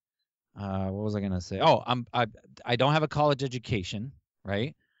was I gonna say? Oh, I don't have a college education,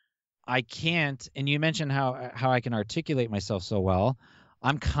 right? I can't. And you mentioned how I can articulate myself so well.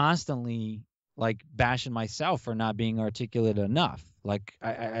 I'm constantly like bashing myself for not being articulate enough. Like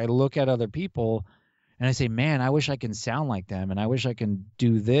I look at other people and I say, man, I wish I can sound like them, and I wish I can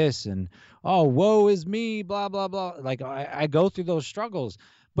do this, and oh, woe is me, blah, blah, blah. Like I go through those struggles.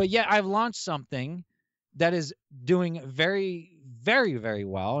 But yet I've launched something that is doing very, very, very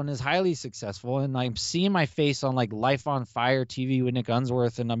well and is highly successful. And I'm seeing my face on like Life on Fire TV with Nick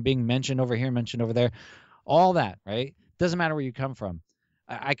Unsworth, and I'm being mentioned over here, mentioned over there. All that, right? Doesn't matter where you come from.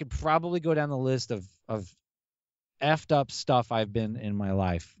 I could probably go down the list of effed up stuff I've been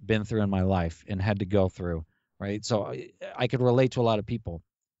through in my life and had to go through, right? So I could relate to a lot of people.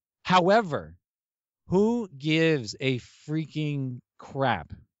 However, who gives a freaking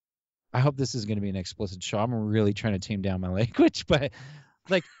crap? I hope this is going to be an explicit show. I'm really trying to tame down my language, but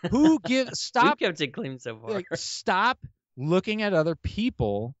like, who gives? Stop. We've kept it clean so far. Like, stop looking at other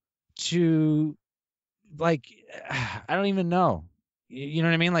people to, like, I don't even know. You know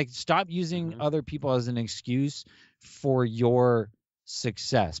what I mean? Like, stop using other people as an excuse for your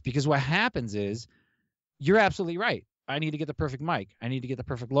success. Because what happens is, you're absolutely right. I need to get the perfect mic. I need to get the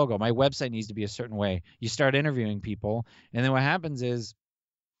perfect logo. My website needs to be a certain way. You start interviewing people, and then what happens is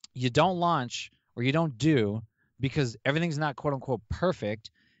you don't launch or you don't do because everything's not quote unquote perfect.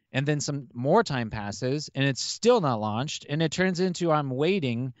 And then some more time passes and it's still not launched. And it turns into, I'm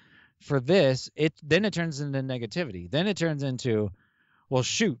waiting for this. Then it turns into negativity. Then it turns into, well,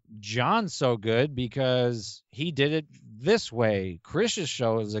 shoot, John's so good because he did it this way. Chris's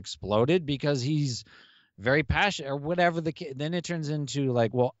show has exploded because he's very passionate, or whatever then it turns into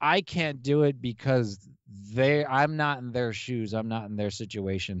like, well, I can't do it because I'm not in their shoes. I'm not in their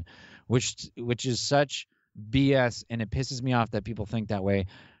situation, which is such BS. And it pisses me off that people think that way,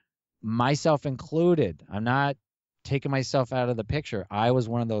 myself included. I'm not taking myself out of the picture. I was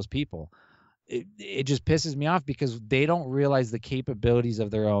one of those people. It just pisses me off because they don't realize the capabilities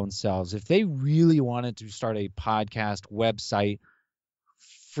of their own selves. If they really wanted to start a podcast, website,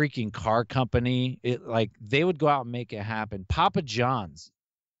 freaking car company, they would go out and make it happen. Papa John's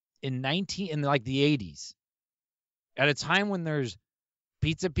in like the 80s, at a time when there's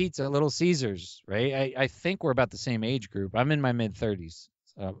Pizza, Little Caesars, right? I think we're about the same age group. I'm in my mid-30s.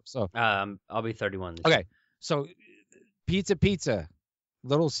 So I'll be 31 this okay. year. So Pizza,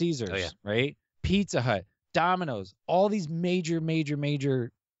 Little Caesars, Oh, yeah. right? Pizza Hut, Domino's, all these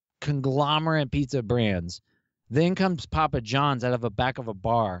major conglomerate pizza brands. Then comes Papa John's out of the back of a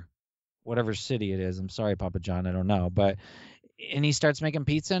bar, whatever city it is. I'm sorry, Papa John, I don't know. And he starts making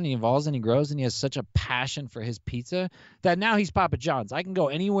pizza, and he evolves and he grows, and he has such a passion for his pizza that now he's Papa John's. I can go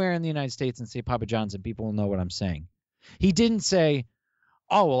anywhere in the United States and say Papa John's, and people will know what I'm saying. He didn't say,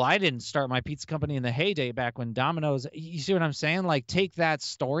 oh, well, I didn't start my pizza company in the heyday back when Domino's. You see what I'm saying? Like, take that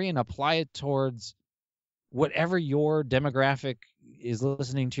story and apply it towards whatever your demographic is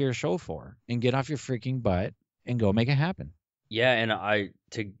listening to your show for, and get off your freaking butt and go make it happen. Yeah, and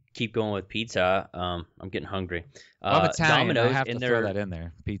to keep going with pizza, I'm getting hungry. I'm Italian. Domino's I have to throw that in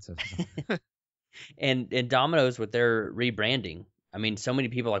there. Pizza. and Domino's with their rebranding. I mean, so many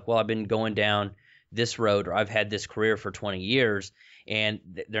people are like, well, I've been going down this road, or I've had this career for 20 years, and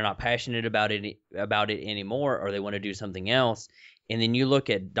they're not passionate about it anymore, or they want to do something else. And then you look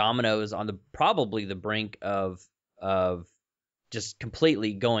at Domino's on probably the brink of just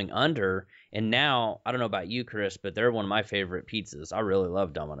completely going under. And now, I don't know about you, Chris, but they're one of my favorite pizzas. I really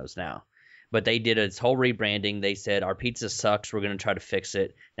love Domino's now. But they did its whole rebranding. They said, our pizza sucks. We're going to try to fix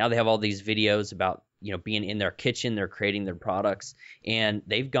it. Now they have all these videos about, being in their kitchen. They're creating their products. And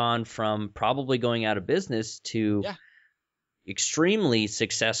they've gone from probably going out of business to extremely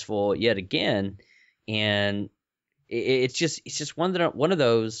successful yet again. And it's just one of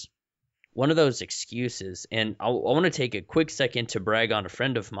those excuses. And I want to take a quick second to brag on a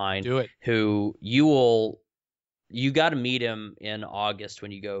friend of mine. Do it. Who you got to meet him in August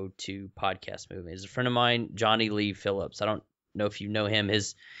when you go to Podcast Movement. He's a friend of mine, Johnny Lee Phillips. I don't know if you know him.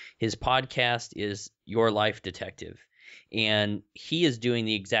 His podcast is Your Life Detective, and he is doing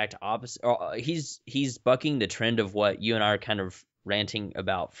the exact opposite. He's bucking the trend of what you and I are kind of ranting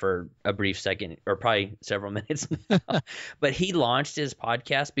about for a brief second, or probably several minutes now. But he launched his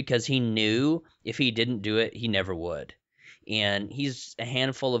podcast because he knew if he didn't do it, he never would. And he's a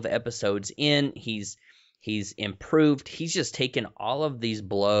handful of episodes in. He's improved. He's just taken all of these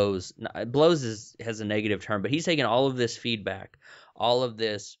blows. Blows has a negative term, but he's taken all of this feedback, all of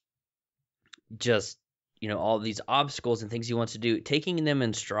this just, all these obstacles and things he wants to do, taking them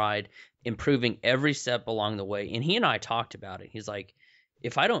in stride, improving every step along the way. And he and I talked about it. He's like,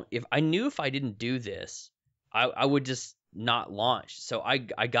 if I knew if I didn't do this, I would just not launch. So I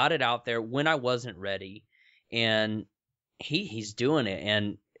got it out there when I wasn't ready, and he's doing it.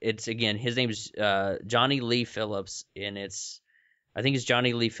 And it's, again, his name is Johnny Lee Phillips, and I think it's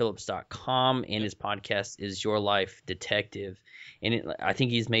johnnyleephillips.com, and his podcast is Your Life Detective. And I think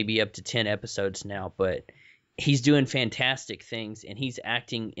he's maybe up to 10 episodes now, but he's doing fantastic things, and he's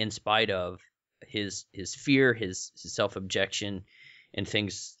acting in spite of his fear, his self-objection, and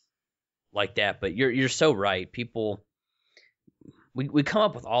things like that. But you're so right. People, we come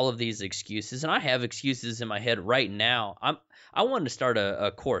up with all of these excuses, and I have excuses in my head right now. I wanted to start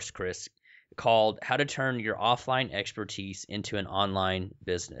a course, Chris, called How to Turn Your Offline Expertise into an Online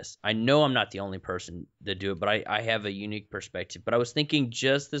Business. I know I'm not the only person to do it, but I have a unique perspective. But I was thinking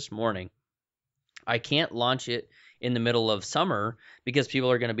just this morning, I can't launch it in the middle of summer because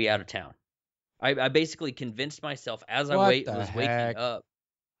people are going to be out of town. I basically convinced myself as I was waking up.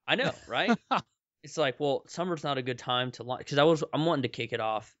 I know, right? It's like, well, summer's not a good time to launch, because I'm wanting to kick it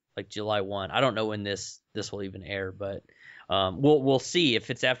off like July 1. I don't know when this will even air, but we'll see.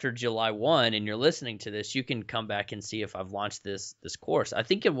 If it's after July 1 and you're listening to this, you can come back and see if I've launched this course. I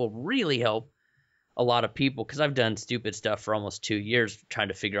think it will really help a lot of people, because I've done stupid stuff for almost 2 years trying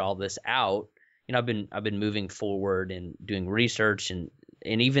to figure all this out. I've been moving forward and doing research, and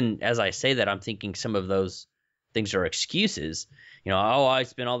even as I say that, I'm thinking some of those things are excuses. I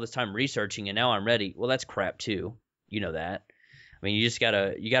spent all this time researching and now I'm ready. Well, that's crap too. You know that. I mean, you just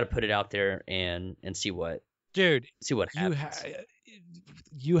gotta put it out there and see what happens.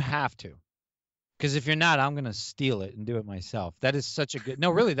 You have to, because if you're not, I'm gonna steal it and do it myself. That is such a good. No,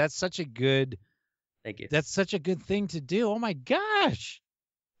 really, that's such a good. Thank you. That's such a good thing to do. Oh my gosh.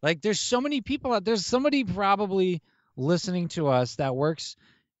 Like, there's so many people out there's somebody probably listening to us that works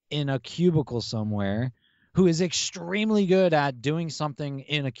in a cubicle somewhere who is extremely good at doing something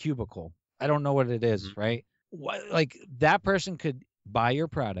in a cubicle. I don't know what it is, right? Like, that person could buy your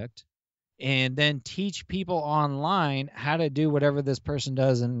product and then teach people online how to do whatever this person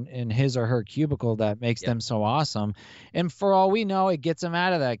does in his or her cubicle that makes them so awesome. And for all we know, it gets them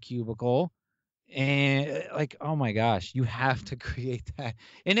out of that cubicle. And like, oh my gosh, you have to create that.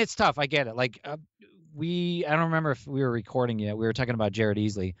 And it's tough. I get it. Like, I don't remember if we were recording yet. We were talking about Jared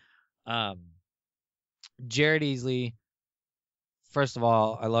Easley. Jared Easley. First of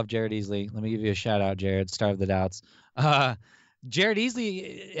all, I love Jared Easley. Let me give you a shout out, Jared, Star of the Doubts. Jared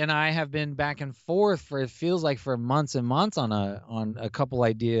Easley and I have been back and forth for, it feels like, for months and months on a couple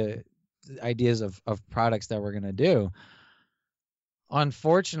ideas of products that we're gonna do.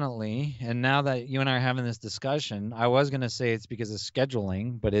 Unfortunately, and now that you and I are having this discussion, I was gonna say it's because of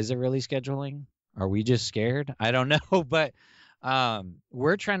scheduling, but is it really scheduling? Are we just scared? I don't know, but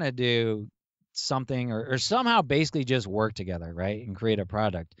we're trying to do something or somehow basically just work together, right, and create a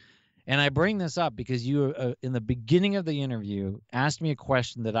product. And I bring this up because you, in the beginning of the interview, asked me a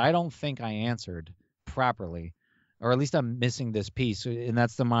question that I don't think I answered properly, or at least I'm missing this piece, and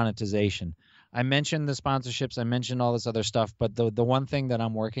that's the monetization. I mentioned the sponsorships, I mentioned all this other stuff, but the one thing that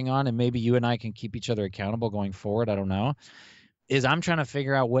I'm working on, and maybe you and I can keep each other accountable going forward, I don't know, is I'm trying to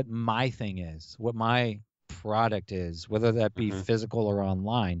figure out what my thing is, what my product is, whether that be physical or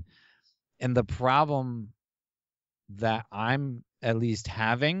online. And the problem that I'm at least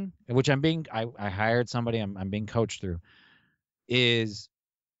having, which I hired somebody, I'm being coached through, is,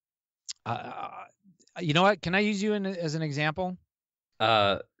 you know what? Can I use you as an example?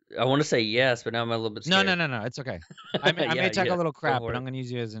 I want to say yes, but now I'm a little bit scared. No. It's okay. I may talk a little crap, but I'm going to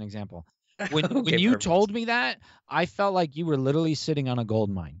use you as an example. When you perfect. told me that, I felt like you were literally sitting on a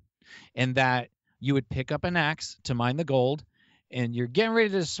gold mine, and that you would pick up an axe to mine the gold, and you're getting ready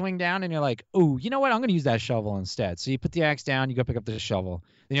to swing down, and you're like, "Oh, you know what? I'm going to use that shovel instead." So you put the axe down, you go pick up the shovel.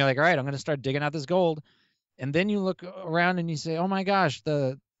 Then you're like, "All right, I'm going to start digging out this gold." And then you look around and you say, "Oh my gosh,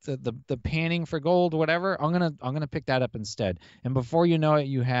 the panning for gold, whatever. I'm gonna pick that up instead." And before you know it,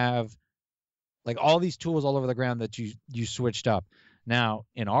 you have like all these tools all over the ground that you switched up. Now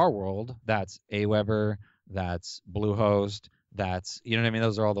in our world, that's Aweber, that's Bluehost, that's, you know what I mean.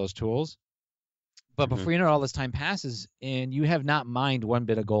 Those are all those tools. But before you know it, all this time passes, and you have not mined one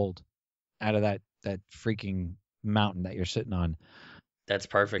bit of gold out of that freaking mountain that you're sitting on. That's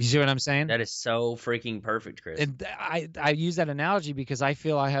perfect. You see what I'm saying? That is so freaking perfect, Chris. And I use that analogy because I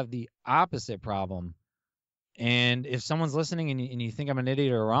feel I have the opposite problem. And if someone's listening and you think I'm an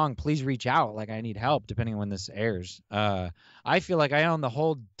idiot or wrong, please reach out. Like, I need help, depending on when this airs. I feel like I own the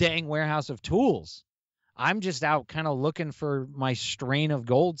whole dang warehouse of tools. I'm just out kind of looking for my strain of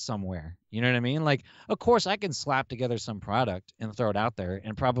gold somewhere. You know what I mean? Like, of course, I can slap together some product and throw it out there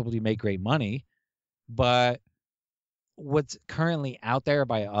and probably make great money. But what's currently out there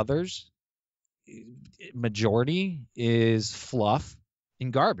by others, majority, is fluff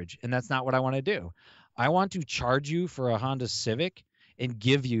and garbage. And that's not what I want to do. I want to charge you for a Honda Civic and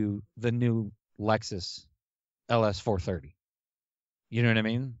give you the new Lexus LS430. You know what I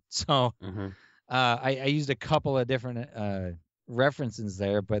mean? So I used a couple of different references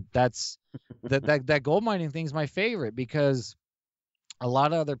there, but that's that gold mining thing is my favorite, because a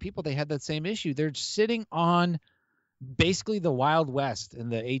lot of other people, they had that same issue. They're sitting on basically the Wild West in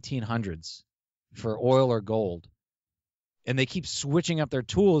the 1800s for oil or gold. And they keep switching up their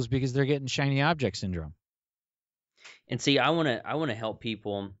tools because they're getting shiny object syndrome. And see, I want to help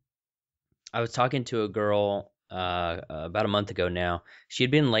people. I was talking to a girl about a month ago now. She had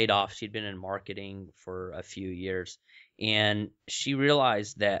been laid off. She'd been in marketing for a few years, and she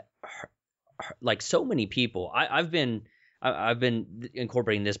realized that like so many people, I've been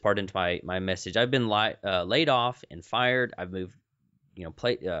incorporating this part into my message. I've been laid off and fired. I've moved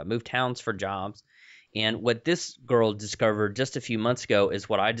moved towns for jobs. And what this girl discovered just a few months ago is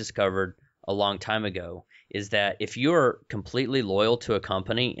what I discovered a long time ago, is that if you're completely loyal to a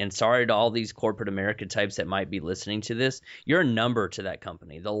company, and sorry to all these corporate America types that might be listening to this, you're a number to that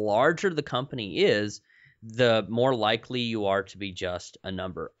company. The larger the company is, the more likely you are to be just a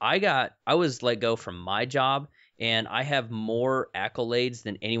number. I was let go from my job, and I have more accolades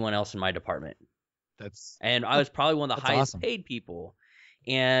than anyone else in my department. And I was probably one of the highest paid people.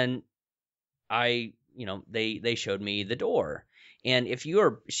 And they showed me the door. And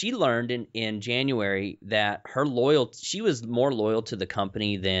she learned in January that she was more loyal to the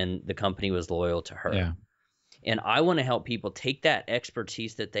company than the company was loyal to her. Yeah. And I want to help people take that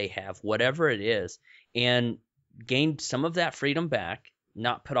expertise that they have, whatever it is, and gain some of that freedom back,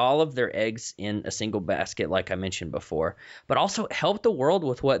 not put all of their eggs in a single basket like I mentioned before, but also help the world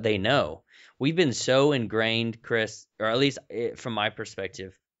with what they know. We've been so ingrained, Chris, or at least from my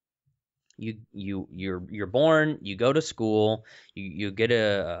perspective, you're born, you go to school, you get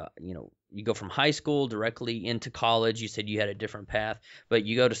you go from high school directly into college. You said you had a different path, but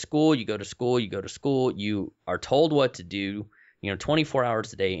you go to school, you are told what to do, 24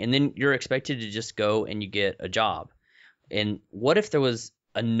 hours a day, and then you're expected to just go and you get a job. And what if there was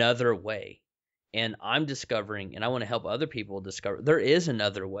another way? And I'm discovering, and I want to help other people discover, there is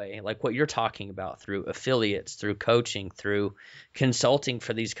another way, like what you're talking about, through affiliates, through coaching, through consulting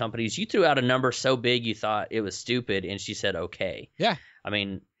for these companies. You threw out a number so big you thought it was stupid, and she said, okay. Yeah. I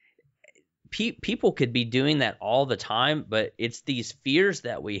mean, people could be doing that all the time, but it's these fears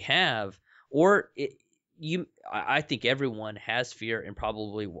that we have, or I think everyone has fear and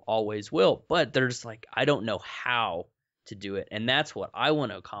probably always will, but there's like, I don't know how to do it. And that's what I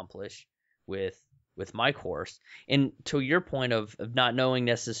want to accomplish with my course. And to your point of not knowing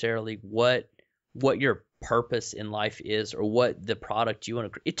necessarily what your purpose in life is, or what the product you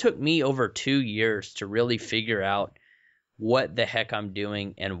want to, it took me over 2 years to really figure out what the heck I'm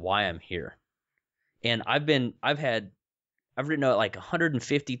doing and why I'm here. And I've written out like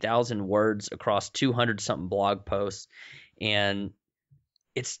 150,000 words across 200 something blog posts, and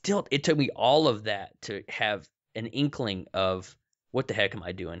it took me all of that to have an inkling of what the heck am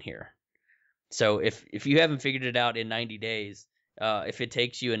I doing here. So if you haven't figured it out in 90 days, if it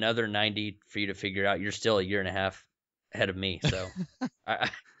takes you another 90 for you to figure it out, you're still a year and a half ahead of me. So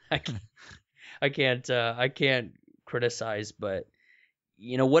I can't criticize, but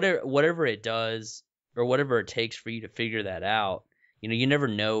whatever it does, or whatever it takes for you to figure that out, you never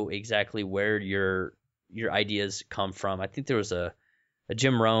know exactly where your ideas come from. I think there was a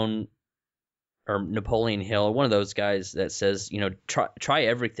Jim Rohn or Napoleon Hill, one of those guys, that says, try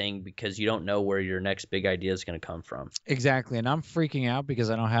everything, because you don't know where your next big idea is going to come from. Exactly. And I'm freaking out because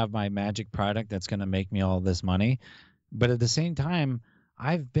I don't have my magic product that's going to make me all this money. But at the same time,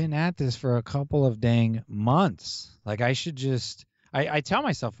 I've been at this for a couple of dang months. Like, I should just, I tell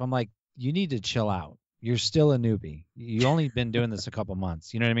myself, I'm like, you need to chill out. You're still a newbie. You only been doing this a couple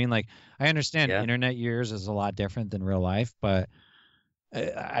months. You know what I mean? Like, I understand internet years is a lot different than real life, but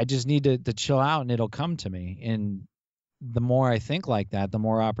I just need to chill out, and it'll come to me. And the more I think like that, the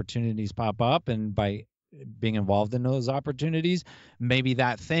more opportunities pop up. And by being involved in those opportunities, maybe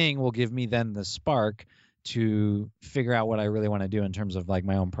that thing will give me then the spark to figure out what I really want to do in terms of like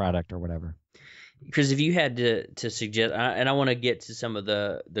my own product or whatever. Because if you had to suggest, and I want to get to some of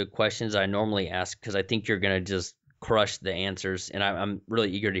the questions I normally ask, because I think you're going to just crush the answers, and I'm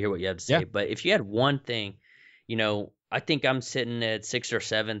really eager to hear what you have to say. Yeah. But if you had one thing, I think I'm sitting at 6,000 or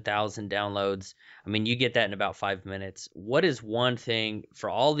 7,000 downloads. I mean, you get that in about 5 minutes. What is one thing for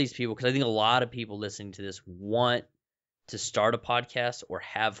all these people? Because I think a lot of people listening to this want to start a podcast or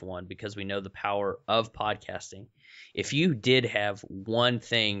have one, because we know the power of podcasting. If you did have one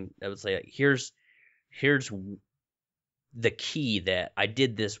thing that would say, like, here's the key, that I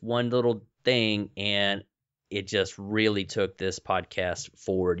did this one little thing and it just really took this podcast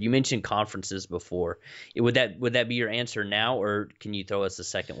forward. You mentioned conferences before. Would that be your answer now, or can you throw us a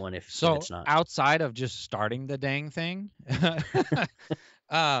second one if it's not? Outside of just starting the dang thing,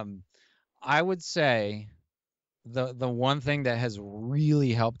 I would say the one thing that has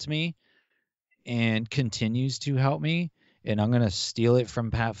really helped me and continues to help me, and I'm going to steal it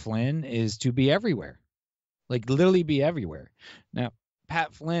from Pat Flynn, is to be everywhere. Like, literally be everywhere. Now,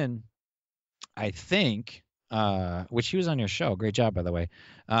 Pat Flynn, I think, which he was on your show. Great job, by the way.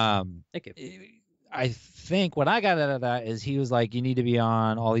 Thank you. I think what I got out of that is he was like, you need to be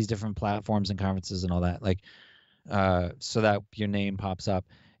on all these different platforms and conferences and all that, like, so that your name pops up.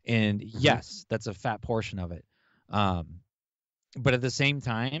 And yes, that's a fat portion of it. But at the same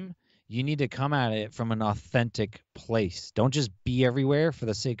time, you need to come at it from an authentic place. Don't just be everywhere for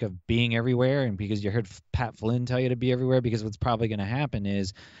the sake of being everywhere, and because you heard Pat Flynn tell you to be everywhere, because what's probably going to happen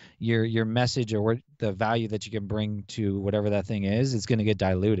is your message or the value that you can bring to whatever that thing is going to get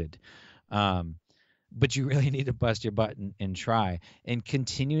diluted. But you really need to bust your butt and try and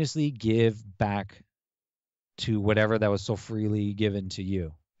continuously give back to whatever that was so freely given to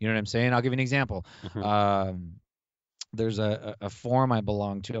you. You know what I'm saying? I'll give you an example. There's a forum I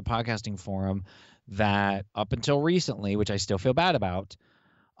belong to, a podcasting forum, that up until recently, which I still feel bad about,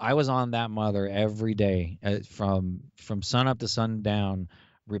 I was on that mother every day, from sun up to sundown,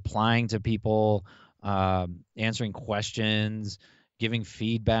 replying to people, answering questions, giving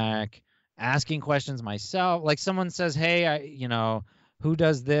feedback, asking questions myself. Like, someone says, hey, who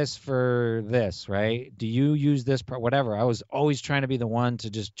does this for this, right? Do you use this whatever? I was always trying to be the one to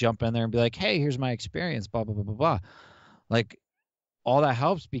just jump in there and be like, hey, here's my experience, blah, blah, blah, blah, blah. Like, all that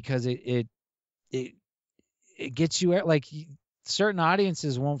helps, because it gets you, like, certain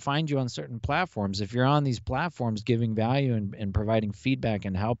audiences won't find you on certain platforms. If you're on these platforms giving value and providing feedback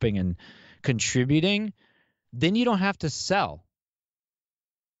and helping and contributing, then you don't have to sell.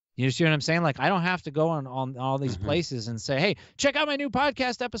 You see what I'm saying? Like, I don't have to go on all these places and say, hey, check out my new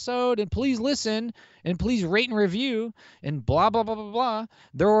podcast episode and please listen and please rate and review and blah, blah, blah, blah, blah.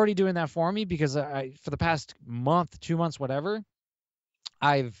 They're already doing that for me because for the past month, 2 months, whatever,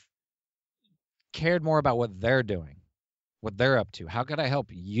 I've cared more about what they're doing, what they're up to. How could I help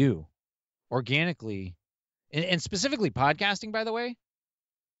you organically? And specifically podcasting, by the way,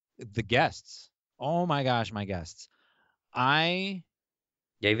 the guests. Oh my gosh, my guests.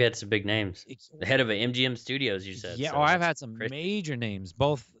 Yeah, you've had some big names. The head of MGM Studios, you said. Yeah, so I've had some major names,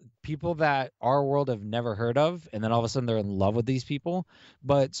 both people that our world have never heard of, and then all of a sudden they're in love with these people,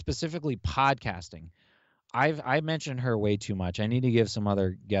 but specifically podcasting. I mentioned her way too much. I need to give some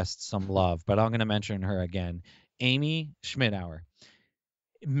other guests some love, but I'm going to mention her again. Amy Schmidauer.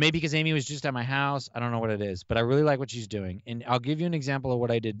 Maybe because Amy was just at my house. I don't know what it is, but I really like what she's doing. And I'll give you an example of what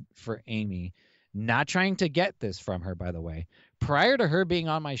I did for Amy. Not trying to get this from her, by the way. Prior to her being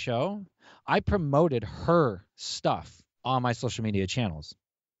on my show, I promoted her stuff on my social media channels.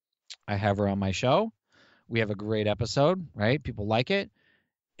 I have her on my show. We have a great episode, right? People like it.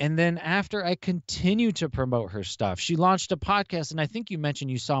 And then after I continue to promote her stuff, she launched a podcast. And I think you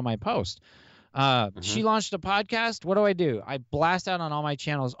mentioned you saw my post. She launched a podcast. What do? I blast out on all my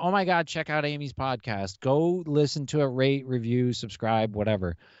channels. Oh my God, check out Amy's podcast. Go listen to it, rate, review, subscribe,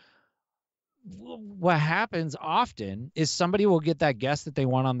 whatever. What happens often is somebody will get that guest that they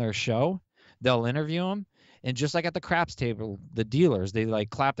want on their show. They'll interview them. And just like at the craps table, the dealers, they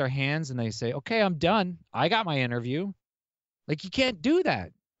like clap their hands and they say, okay, I'm done. I got my interview. Like, you can't do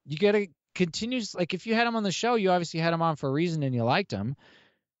that. You got to continue. Like, if you had them on the show, you obviously had them on for a reason and you liked them.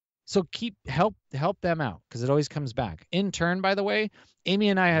 So help them out, because it always comes back. In turn, by the way, Amy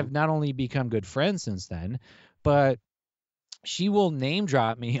and I have not only become good friends since then, but she will name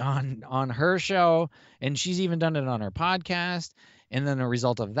drop me on her show, and she's even done it on her podcast. And then a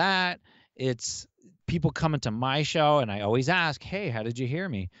result of that, it's people coming to my show, and I always ask, hey, how did you hear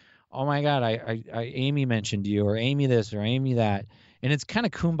me? Oh my God, I Amy mentioned you, or Amy this, or Amy that. And it's kind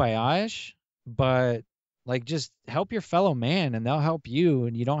of kumbaya-ish, but like, just help your fellow man and they'll help you,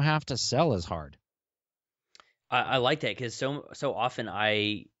 and you don't have to sell as hard. I like that, because so often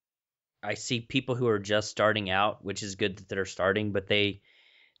I see people who are just starting out, which is good that they're starting, but they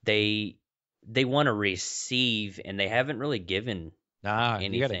want to receive and they haven't really given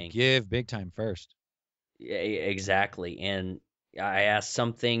anything. You got to give big time first. Yeah, exactly. And I asked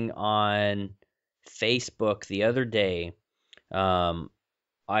something on Facebook the other day. I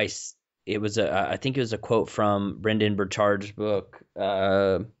think it was a quote from Brendan Burchard's book,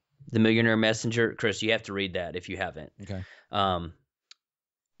 The Millionaire Messenger. Chris, you have to read that if you haven't. Okay.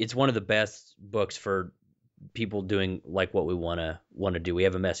 It's one of the best books for people doing like what we want to do. We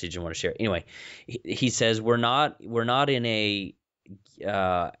have a message and want to share. Anyway, he says we're not in a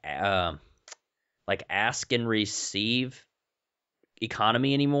like ask and receive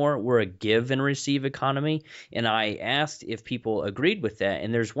economy anymore. We're a give and receive economy. And I asked if people agreed with that,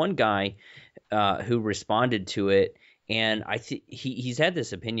 and there's one guy who responded to it, and he's had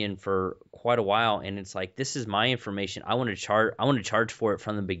this opinion for quite a while, and it's like, this is my information. I want to charge for it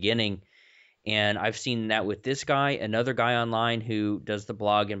from the beginning. And I've seen that with this guy, another guy online who does the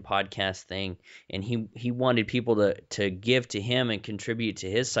blog and podcast thing, and he wanted people to give to him and contribute to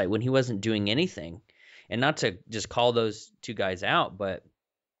his site when he wasn't doing anything. And not to just call those two guys out, but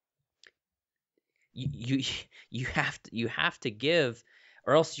you have to give,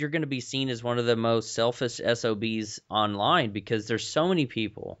 or else you're going to be seen as one of the most selfish SOBs online, because there's so many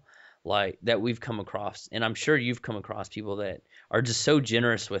people like that we've come across, and I'm sure you've come across people that are just so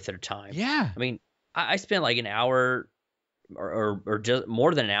generous with their time. Yeah. I mean, I spent like an hour or just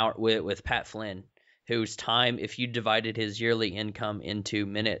more than an hour with Pat Flynn, whose time, if you divided his yearly income into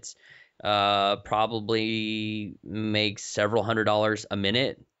minutes, probably makes several $100s a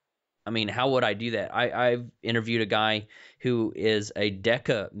minute. I mean, how would I do that? I've interviewed a guy who is a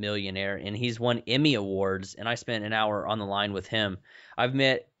Deca millionaire, and he's won Emmy Awards, and I spent an hour on the line with him. I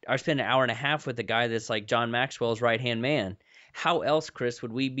spent an hour and a half with a guy that's like John Maxwell's right-hand man. How else, Chris,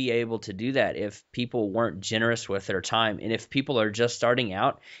 would we be able to do that if people weren't generous with their time? And if people are just starting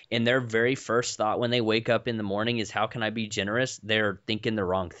out and their very first thought when they wake up in the morning is, how can I be generous? They're thinking the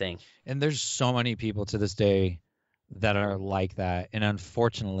wrong thing. And there's so many people to this day that are like that. And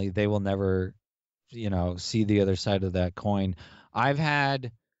unfortunately, they will never, see the other side of that coin. I'm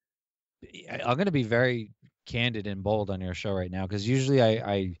going to be very candid and bold on your show right now, because usually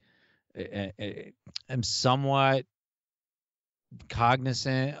I am somewhat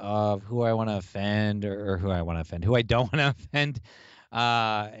cognizant of who I want to offend or who I don't want to offend.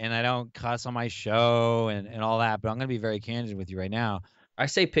 And I don't cuss on my show and all that, but I'm going to be very candid with you right now. I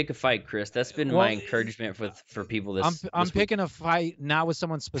say pick a fight, Chris. That's been my Well, encouragement for people I'm this week. picking a fight not with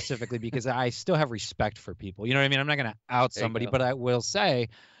someone specifically because I still have respect for people. You know what I mean? I'm not going to out There you somebody, go. but I will say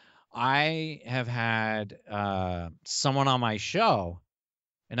I have had someone on my show,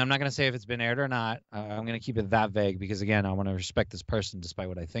 and I'm not going to say if it's been aired or not. I'm going to keep it that vague because, again, I want to respect this person despite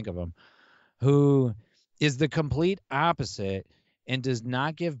what I think of them, who is the complete opposite and does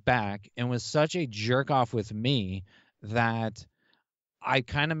not give back and was such a jerk off with me that I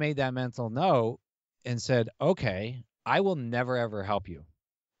kind of made that mental note and said, okay, I will never, ever help you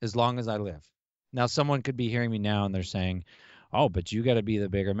as long as I live. Now, someone could be hearing me now and they're saying, oh, but you got to be the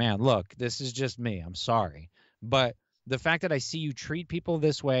bigger man. Look, this is just me. I'm sorry. But the fact that I see you treat people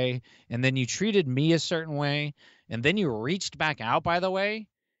this way, and then you treated me a certain way, and then you reached back out, by the way,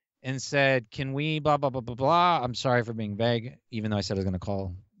 and said, can we blah, blah, blah, blah, blah. I'm sorry for being vague, even though I said I was going to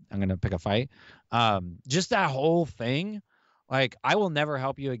call, I'm going to pick a fight. Just that whole thing, like, I will never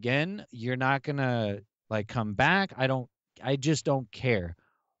help you again. You're not going to like come back. I just don't care.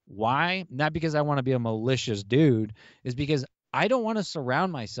 Why? Not because I want to be a malicious dude, is because I don't want to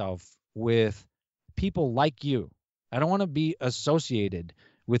surround myself with people like you. I don't want to be associated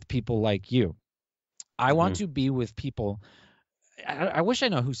with people like you. I want to be with people. I wish I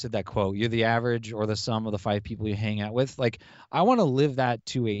know who said that quote. You're the average or the sum of the 5 people you hang out with. Like, I want to live that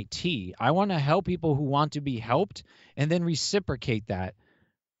to a T. I want to help people who want to be helped and then reciprocate that.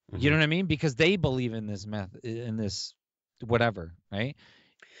 You know what I mean? Because they believe in this method, in this whatever, right?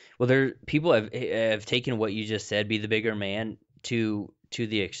 Well, people have taken what you just said, be the bigger man, to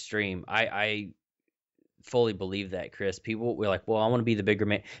the extreme. I fully believe that, Chris. People were like, well, I want to be the bigger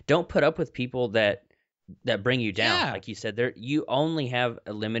man. Don't put up with people that bring you down. Yeah. Like you said, you only have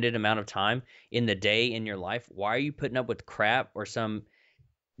a limited amount of time in the day in your life. Why are you putting up with crap or some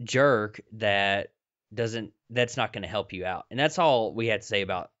jerk that's not going to help you out? And that's all we had to say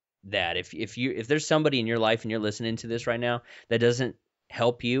about that. If there's somebody in your life and you're listening to this right now that doesn't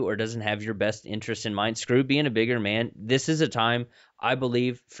help you or doesn't have your best interest in mind, screw being a bigger man. This is a time, I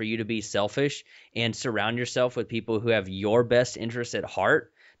believe, for you to be selfish and surround yourself with people who have your best interest at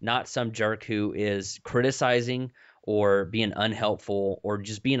heart, not some jerk who is criticizing or being unhelpful or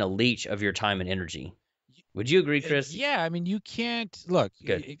just being a leech of your time and energy. Would you agree, Chris? Yeah, I mean, you can't look.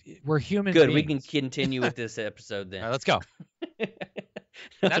 Good. We're human Good. beings. We can continue with this episode then. All right, let's go.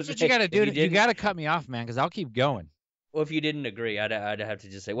 That's what you got to do. You got to cut me off, man, because I'll keep going. Well, if you didn't agree, I'd have to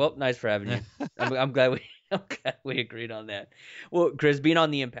just say, well, nice for having you. I'm glad we agreed on that. Well, Chris, being on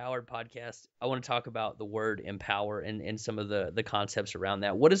the Empowered podcast, I want to talk about the word empower and some of the concepts around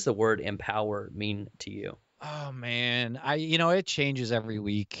that. What does the word empower mean to you? Oh man, it changes every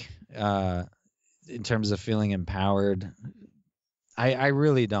week in terms of feeling empowered. I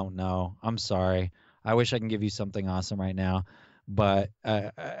really don't know. I'm sorry. I wish I can give you something awesome right now, but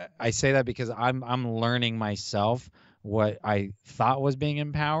I say that because I'm learning myself what I thought was being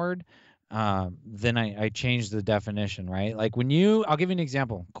empowered. Then I changed the definition, right? Like I'll give you an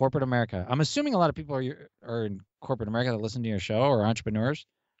example. Corporate America. I'm assuming a lot of people are in corporate America that listen to your show, or entrepreneurs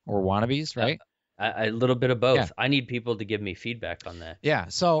or wannabes, right? A little bit of both. Yeah. I need people to give me feedback on that. Yeah.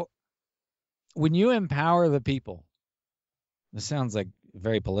 So when you empower the people, this sounds like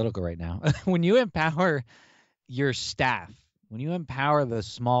very political right now. When you empower your staff, when you empower the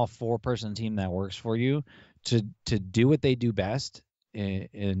small 4-person team that works for you to do what they do best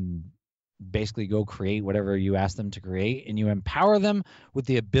and basically go create whatever you ask them to create, and you empower them with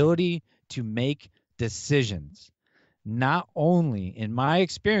the ability to make decisions. Not only, in my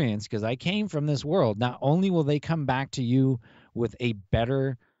experience, because I came from this world, not only will they come back to you with a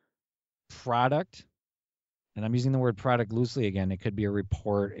better product, and I'm using the word product loosely again, it could be a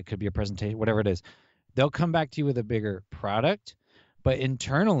report, it could be a presentation, whatever it is. They'll come back to you with a bigger product, but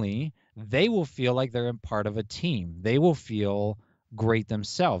internally, they will feel like they're a part of a team. They will feel great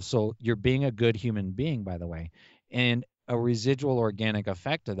themselves. So you're being a good human being, by the way. And a residual organic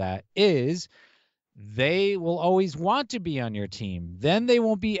effect of that is they will always want to be on your team. Then they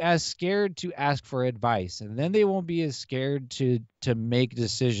won't be as scared to ask for advice. And then they won't be as scared to make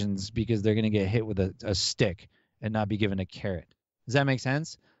decisions because they're going to get hit with a stick and not be given a carrot. Does that make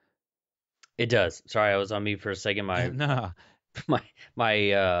sense? It does. Sorry, I was on mute for a second. My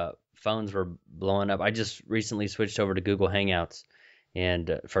phones were blowing up. I just recently switched over to Google Hangouts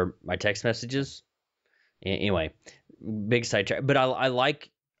and for my text messages. Anyway, big sidetrack. But I like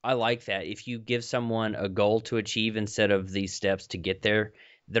that. If you give someone a goal to achieve instead of these steps to get there,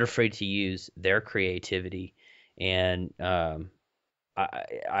 they're free to use their creativity. And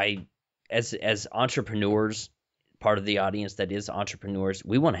I as entrepreneurs, part of the audience that is entrepreneurs,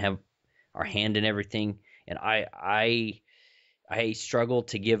 we want to have our hand in everything. And I I struggle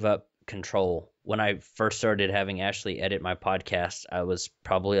to give up control. When I first started having Ashley edit my podcast, I was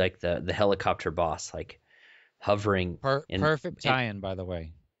probably like the helicopter boss, like hovering Perfect and tie-in, by the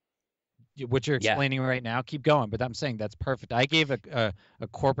way. What you're yeah. explaining right now, keep going. But I'm saying that's perfect. I gave a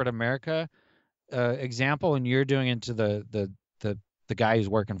corporate America example, and you're doing it to the guy who's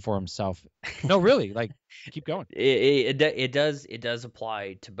working for himself. No, really, like keep going. It does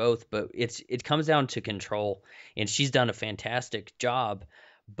apply to both, but it comes down to control, and she's done a fantastic job,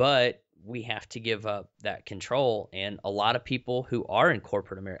 but we have to give up that control. And a lot of people who are in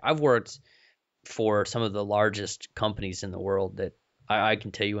corporate America, I've worked for some of the largest companies in the world that I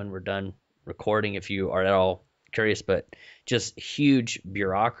can tell you when we're done recording if you are at all curious, but just huge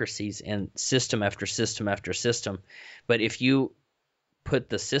bureaucracies and system after system after system. But if you put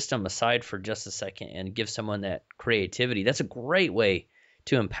the system aside for just a second and give someone that creativity, that's a great way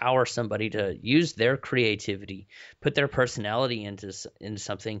to empower somebody to use their creativity, put their personality into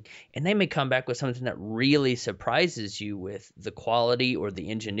something, and they may come back with something that really surprises you with the quality or the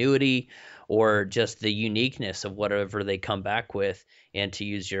ingenuity or just the uniqueness of whatever they come back with. And to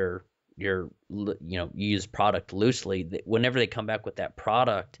use your use product loosely, whenever they come back with that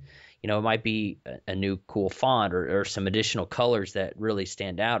product, it might be a new cool font or some additional colors that really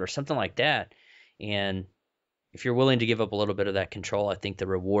stand out or something like that. And if you're willing to give up a little bit of that control, I think the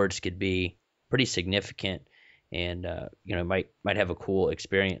rewards could be pretty significant, and might have a cool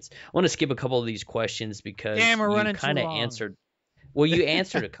experience. I want to skip a couple of these questions because Damn, we're you running too kind of long. answered. Well, you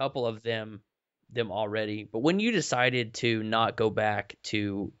answered a couple of them already. But when you decided to not go back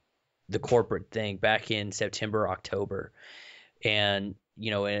to the corporate thing back in September, October, and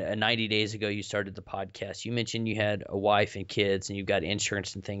 90 days ago you started the podcast, you mentioned you had a wife and kids and you've got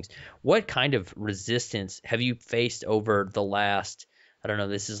insurance and things. What kind of resistance have you faced over the last, I don't know,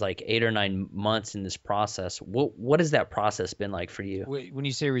 this is like 8 or 9 months in this process? What has that process been like for you? Wait, when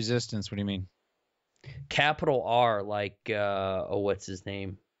you say resistance, what do you mean? Capital R, like what's his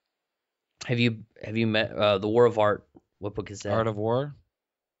name? Have you met The War of Art? What book is that? Art of War?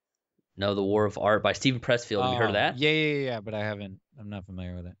 No, The War of Art by Stephen Pressfield. Have you heard of that? Yeah, but I haven't. I'm not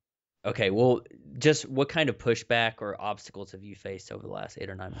familiar with it. Okay, well, just what kind of pushback or obstacles have you faced over the last 8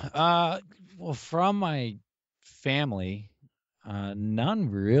 or 9 months? Well, from my family, none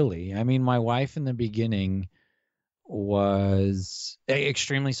really. I mean, my wife in the beginning was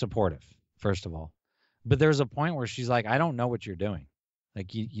extremely supportive, first of all. But there's a point where she's like, I don't know what you're doing.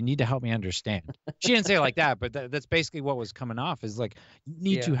 Like, you need to help me understand. She didn't say it like that, but that's basically what was coming off is like, you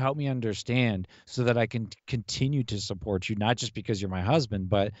need to help me understand so that I can continue to support you, not just because you're my husband,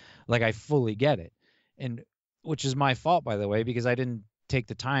 but like I fully get it. And which is my fault, by the way, because I didn't take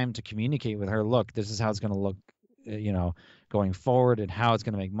the time to communicate with her, look, this is how it's going to look, going forward and how it's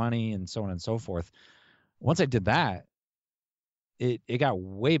going to make money and so on and so forth. Once I did that, it got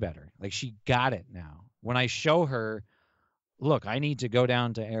way better. Like she got it now. When I show her, look, I need to go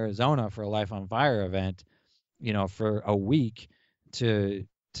down to Arizona for a Life on Fire event, for a week to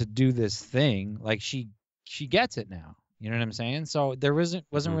do this thing. Like she gets it now. You know what I'm saying? So there wasn't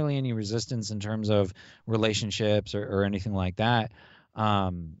really any resistance in terms of relationships or anything like that.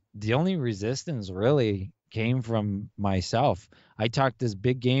 The only resistance really came from myself. I talked this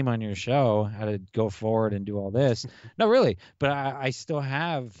big game on your show, how to go forward and do all this. No, really, but I still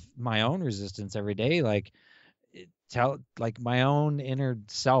have my own resistance every day. Like my own inner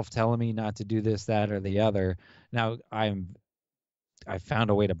self telling me not to do this, that, or the other. Now I found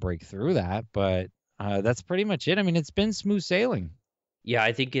a way to break through that, but that's pretty much it. I mean, it's been smooth sailing. Yeah,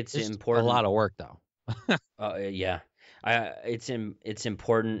 I think it's important. A lot of work though. Yeah, it's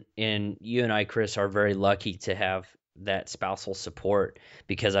important, and you and I, Chris, are very lucky to have that spousal support,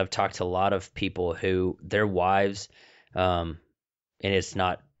 because I've talked to a lot of people who their wives, and it's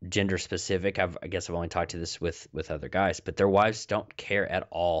not gender specific. I guess I've only talked to this with other guys, but their wives don't care at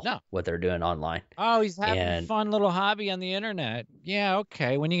all what they're doing online. Oh, he's having a fun little hobby on the internet. Yeah,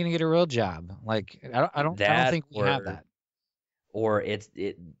 okay. When are you gonna get a real job? Like I don't think we have that. Or it's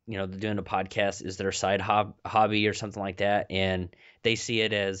doing a podcast is their side hobby or something like that, and they see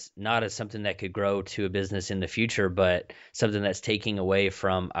it as not as something that could grow to a business in the future, but something that's taking away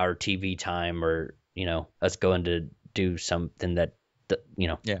from our TV time, or us going to do something that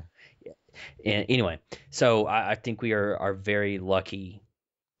Yeah. And anyway, so I think we are very lucky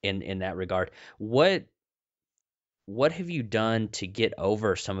in that regard. What have you done to get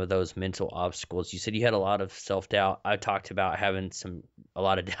over some of those mental obstacles? You said you had a lot of self-doubt. I talked about having a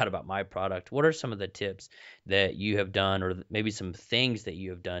lot of doubt about my product. What are some of the tips that you have done, or maybe some things that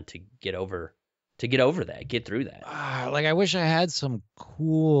you have done to get over to get over that, get through that? Like I wish I had some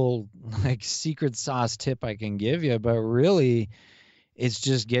cool like secret sauce tip I can give you, but really it's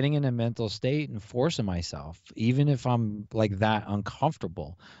just getting in a mental state and forcing myself, even if I'm like that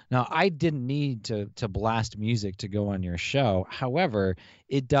uncomfortable. Now, I didn't need to blast music to go on your show. However,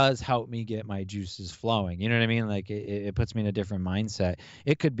 it does help me get my juices flowing. You know what I mean? Like it puts me in a different mindset.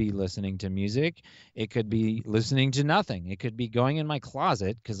 It could be listening to music. It could be listening to nothing. It could be going in my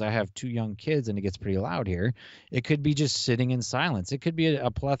closet because I have 2 young kids and it gets pretty loud here. It could be just sitting in silence. It could be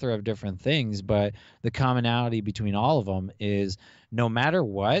a plethora of different things, but the commonality between all of them is no matter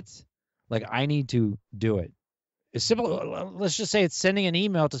what, like I need to do it. It's simple. Let's just say it's sending an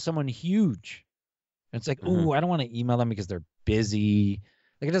email to someone huge. And it's like, ooh, I don't want to email them because they're busy.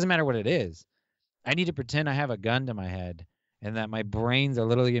 Like it doesn't matter what it is. I need to pretend I have a gun to my head and that my brains are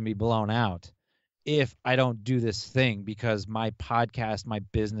literally going to be blown out if I don't do this thing because my podcast, my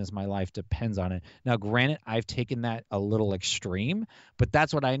business, my life depends on it. Now, granted, I've taken that a little extreme, but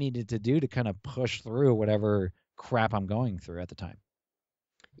that's what I needed to do to kind of push through whatever crap I'm going through at the time.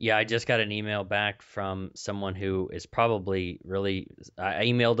 Yeah, I just got an email back from someone who is probably really. I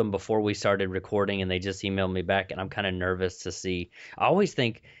emailed them before we started recording, and they just emailed me back, and I'm kind of nervous to see. I always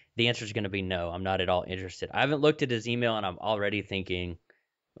think the answer is going to be no. I'm not at all interested. I haven't looked at his email, and I'm already thinking,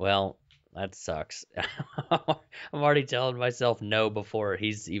 well, that sucks. I'm already telling myself no before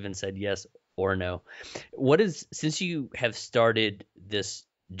he's even said yes or no. Since you have started this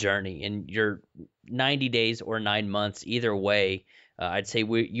journey in your 90 days or 9 months, either way, I'd say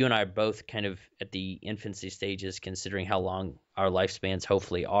you and I are both kind of at the infancy stages, considering how long our lifespans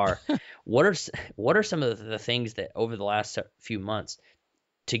hopefully are. What are some of the things that over the last few months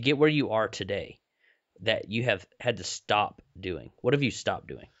to get where you are today that you have had to stop doing? What have you stopped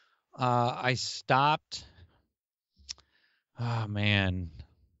doing? I stopped. Oh man,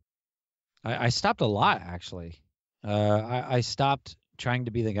 I stopped a lot actually. I stopped trying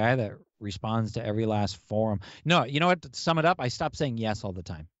to be the guy that responds to every last forum. No, you know what? To sum it up, I stopped saying yes all the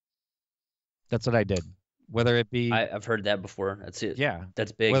time. That's what I did. Whether it be I've heard that before. That's it. yeah,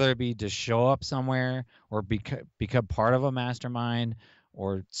 That's big. whether it be to show up somewhere or become part of a mastermind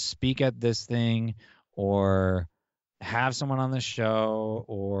or speak at this thing or have someone on the show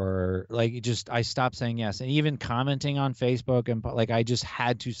or like just I stopped saying yes. And even commenting on Facebook and like I just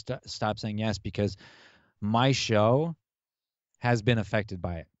had to stop saying yes because my show has been affected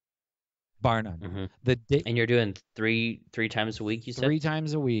by it, bar none. The And you're doing three times a week, you said? 3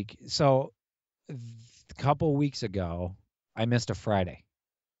 times a week. So a couple weeks ago, I missed a Friday.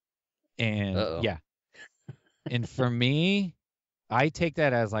 And Uh-oh. yeah. And for me, I take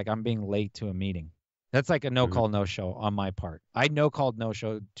that as like I'm being late to a meeting. That's like a no call, no show on my part. I no called, no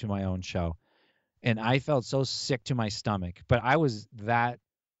show to my own show. And I felt so sick to my stomach, but I was that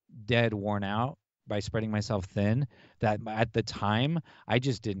dead worn out by spreading myself thin that at the time I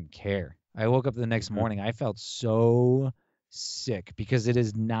just didn't care. I woke up the next morning. I felt so sick because it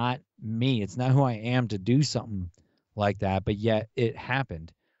is not me. It's not who I am to do something like that, but yet it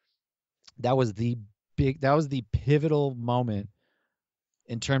happened. That was the pivotal moment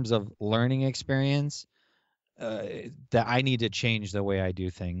in terms of learning experience that I need to change the way I do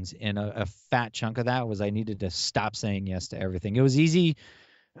things. And a fat chunk of that was I needed to stop saying yes to everything. It was easy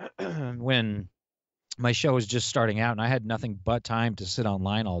when my show was just starting out and I had nothing but time to sit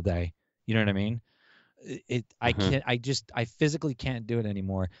online all day. You know what I mean? I physically can't do it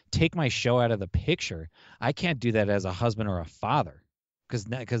anymore. Take my show out of the picture. I can't do that as a husband or a father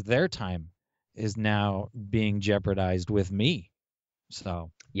because their time is now being jeopardized with me.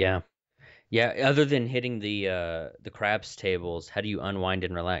 So yeah. Other than hitting the craps tables, how do you unwind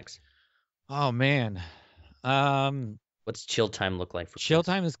and relax? Oh man, What's chill time look like for chill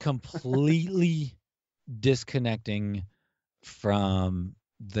time is completely disconnecting from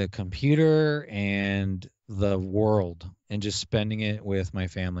the computer and the world and just spending it with my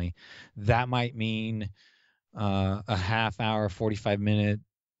family. That might mean a half hour, 45-minute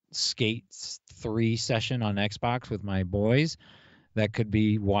skate 3 session on Xbox with my boys. That could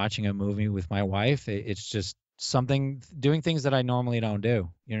be watching a movie with my wife. It's just something, doing things that I normally don't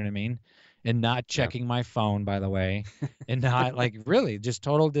do. You know what I mean? And not checking my phone, by the way, and not like really just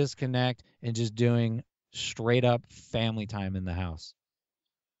total disconnect and just doing straight up family time in the house.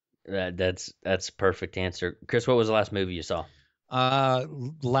 That's perfect answer. Chris, what was the last movie you saw?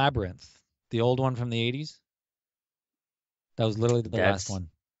 Labyrinth, the old one from the 80s. That was literally the last one.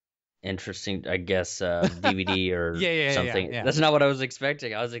 Interesting, I guess, DVD or something. Yeah. That's not what I was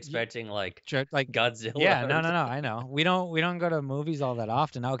expecting. I was expecting like Godzilla. Yeah, no, I know. We don't go to movies all that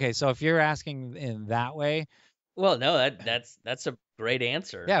often. Okay, so if you're asking in that way, Well, no, that's a great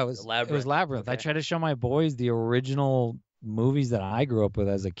answer. Yeah, it was Labyrinth. Labyrinth. I Okay. try to show my boys the original movies that I grew up with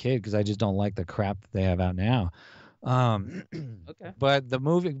as a kid because I just don't like the crap that they have out now. Um, Okay. but the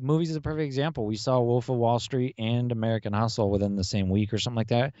movies is a perfect example. We saw Wolf of Wall Street and American Hustle within the same week or something like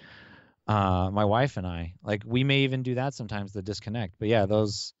that. My wife and I, like, we may even do that sometimes, the disconnect. But yeah,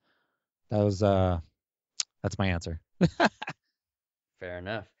 that's my answer. Fair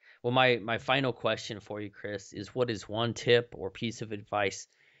enough. Well, my final question for you, Chris, is what is one tip or piece of advice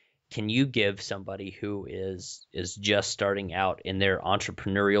can you give somebody who is just starting out in their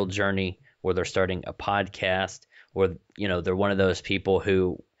entrepreneurial journey, or they're starting a podcast, or they're one of those people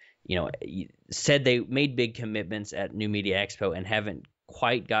who said they made big commitments at New Media Expo and haven't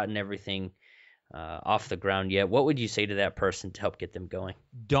quite gotten everything off the ground yet? What would you say to that person to help get them going?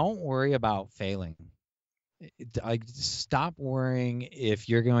 Don't worry about failing. Like, stop worrying if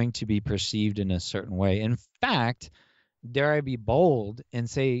you're going to be perceived in a certain way. In fact, dare I be bold and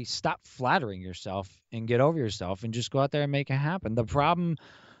say, stop flattering yourself and get over yourself and just go out there and make it happen. The problem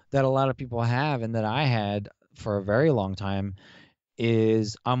that a lot of people have, and that I had for a very long time,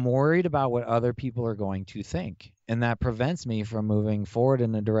 is I'm worried about what other people are going to think. And that prevents me from moving forward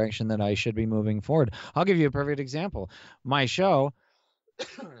in the direction that I should be moving forward. I'll give you a perfect example. My show,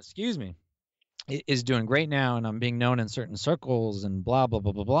 excuse me, is doing great now, and I'm being known in certain circles and blah, blah,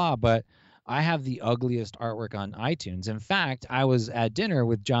 blah, blah, blah. But I have the ugliest artwork on iTunes. In fact, I was at dinner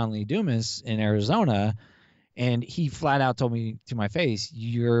with John Lee Dumas in Arizona, and he flat out told me to my face,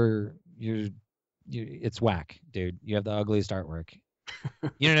 it's whack, dude. You have the ugliest artwork.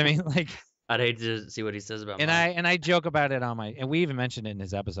 You know what I mean? Like, I'd hate to see what he says about and mine. I joke about it and we even mentioned it in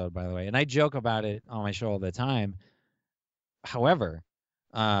his episode, by the way. And I joke about it on my show all the time. However,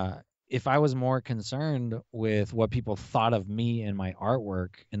 if I was more concerned with what people thought of me and my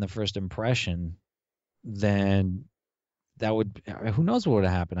artwork in the first impression, then that would, who knows what would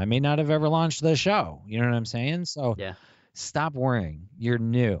have happened. I may not have ever launched the show. You know what I'm saying? So Yeah. stop worrying. You're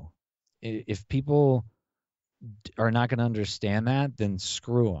new. If people are not going to understand that, then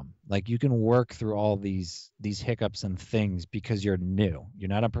screw them. Like, you can work through all these hiccups and things because you're new. You're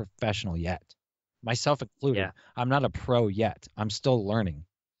not a professional yet. Myself included. Yeah. I'm not a pro yet. I'm still learning.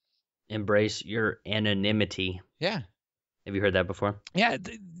 Embrace your anonymity. Yeah. Have you heard that before? Yeah,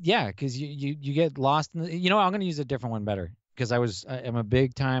 yeah, because you get lost in the, I'm going to use a different one better, because I'm a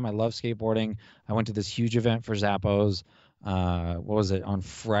big time. I love skateboarding. I went to this huge event for Zappos. What was it, on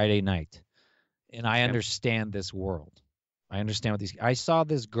Friday night? And I understand this world. I understand what I saw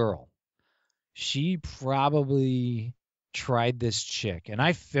this girl. She probably tried this chick, and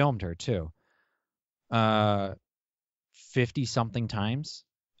I filmed her too. 50 something times.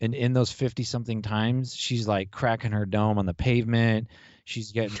 And in those 50 something times, she's like cracking her dome on the pavement.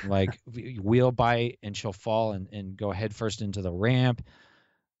 She's getting like wheel bite, and she'll fall and go headfirst into the ramp.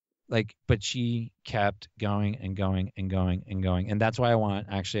 Like, but she kept going and going and going and going. And that's why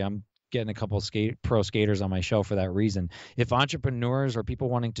I'm getting a couple of pro skaters on my show for that reason. If entrepreneurs or people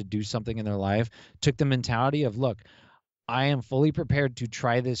wanting to do something in their life took the mentality of, look, I am fully prepared to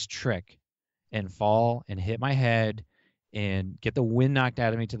try this trick and fall and hit my head and get the wind knocked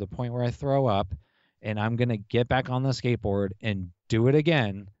out of me to the point where I throw up, and I'm going to get back on the skateboard and do it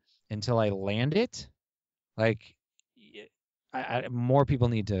again until I land it. Like, more people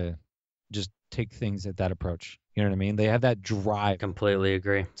need to just take things at that approach. You know what I mean? They have that drive. Completely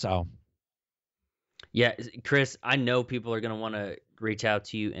agree. So, yeah, Chris, I know people are going to want to reach out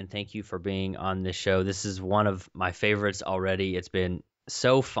to you and thank you for being on this show. This is one of my favorites already. It's been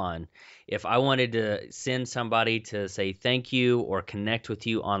so fun. If I wanted to send somebody to say thank you or connect with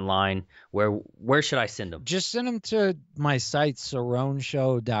you online, where should I send them? Just send them to my site,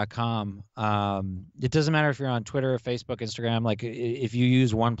 cerroneshow.com. It doesn't matter if you're on Twitter, Facebook, Instagram. Like, if you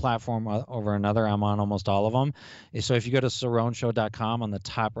use one platform over another, I'm on almost all of them. So if you go to cerroneshow.com, on the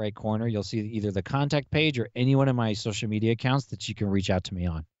top right corner, you'll see either the contact page or any one of my social media accounts that you can reach out to me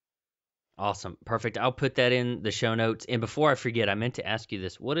on. Awesome. Perfect. I'll put that in the show notes. And before I forget, I meant to ask you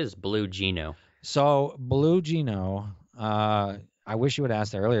this. What is Blue Gino? So Blue Gino, I wish you would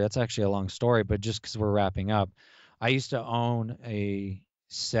ask that earlier. That's actually a long story, but just because we're wrapping up, I used to own a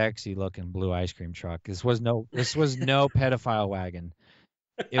sexy looking blue ice cream truck. This was no pedophile wagon.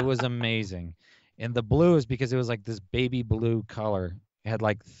 It was amazing. And the blue is because it was like this baby blue color. It had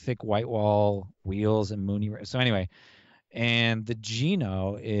like thick white wall wheels and moony. So anyway, and the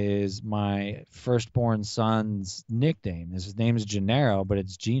Gino is my firstborn son's nickname. His name is Gennaro, but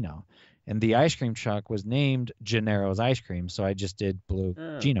it's Gino. And the ice cream truck was named Gennaro's Ice Cream, so I just did Blue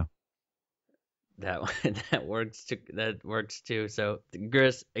Gino. That that works too. That works too. So,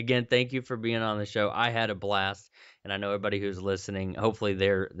 Chris, again, thank you for being on the show. I had a blast, and I know everybody who's listening. Hopefully,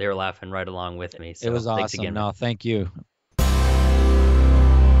 they're laughing right along with me. So, It was thanks awesome. again. No, thank you.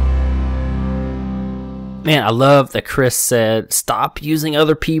 Man, I love that Chris said, "Stop using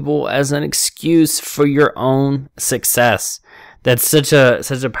other people as an excuse for your own success." That's such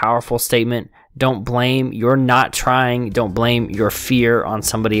a powerful statement. Don't blame your not trying. Don't blame your fear on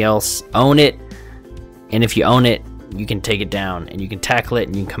somebody else. Own it. And if you own it, you can take it down and you can tackle it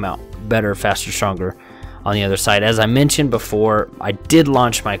and you can come out better, faster, stronger on the other side. As I mentioned before, I did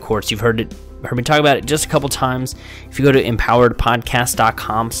launch my course. You've heard me talk about it just a couple times. If you go to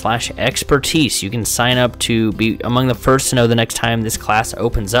empoweredpodcast.com/expertise, you can sign up to be among the first to know the next time this class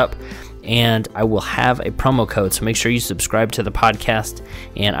opens up. And I will have a promo code, so make sure you subscribe to the podcast,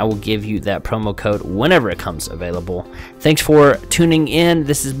 and I will give you that promo code whenever it comes available. Thanks for tuning in.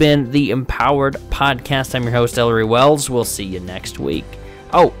 This has been the Empowered Podcast. I'm your host, Ellery Wells. We'll see you next week.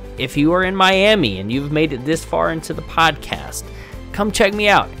 Oh, if you are in Miami and you've made it this far into the podcast, come check me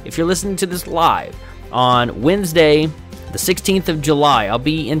out. If you're listening to this live on Wednesday, the 16th of July, I'll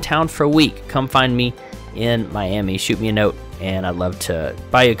be in town for a week. Come find me in Miami. Shoot me a note, and I'd love to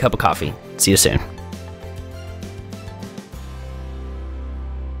buy you a cup of coffee. See you soon.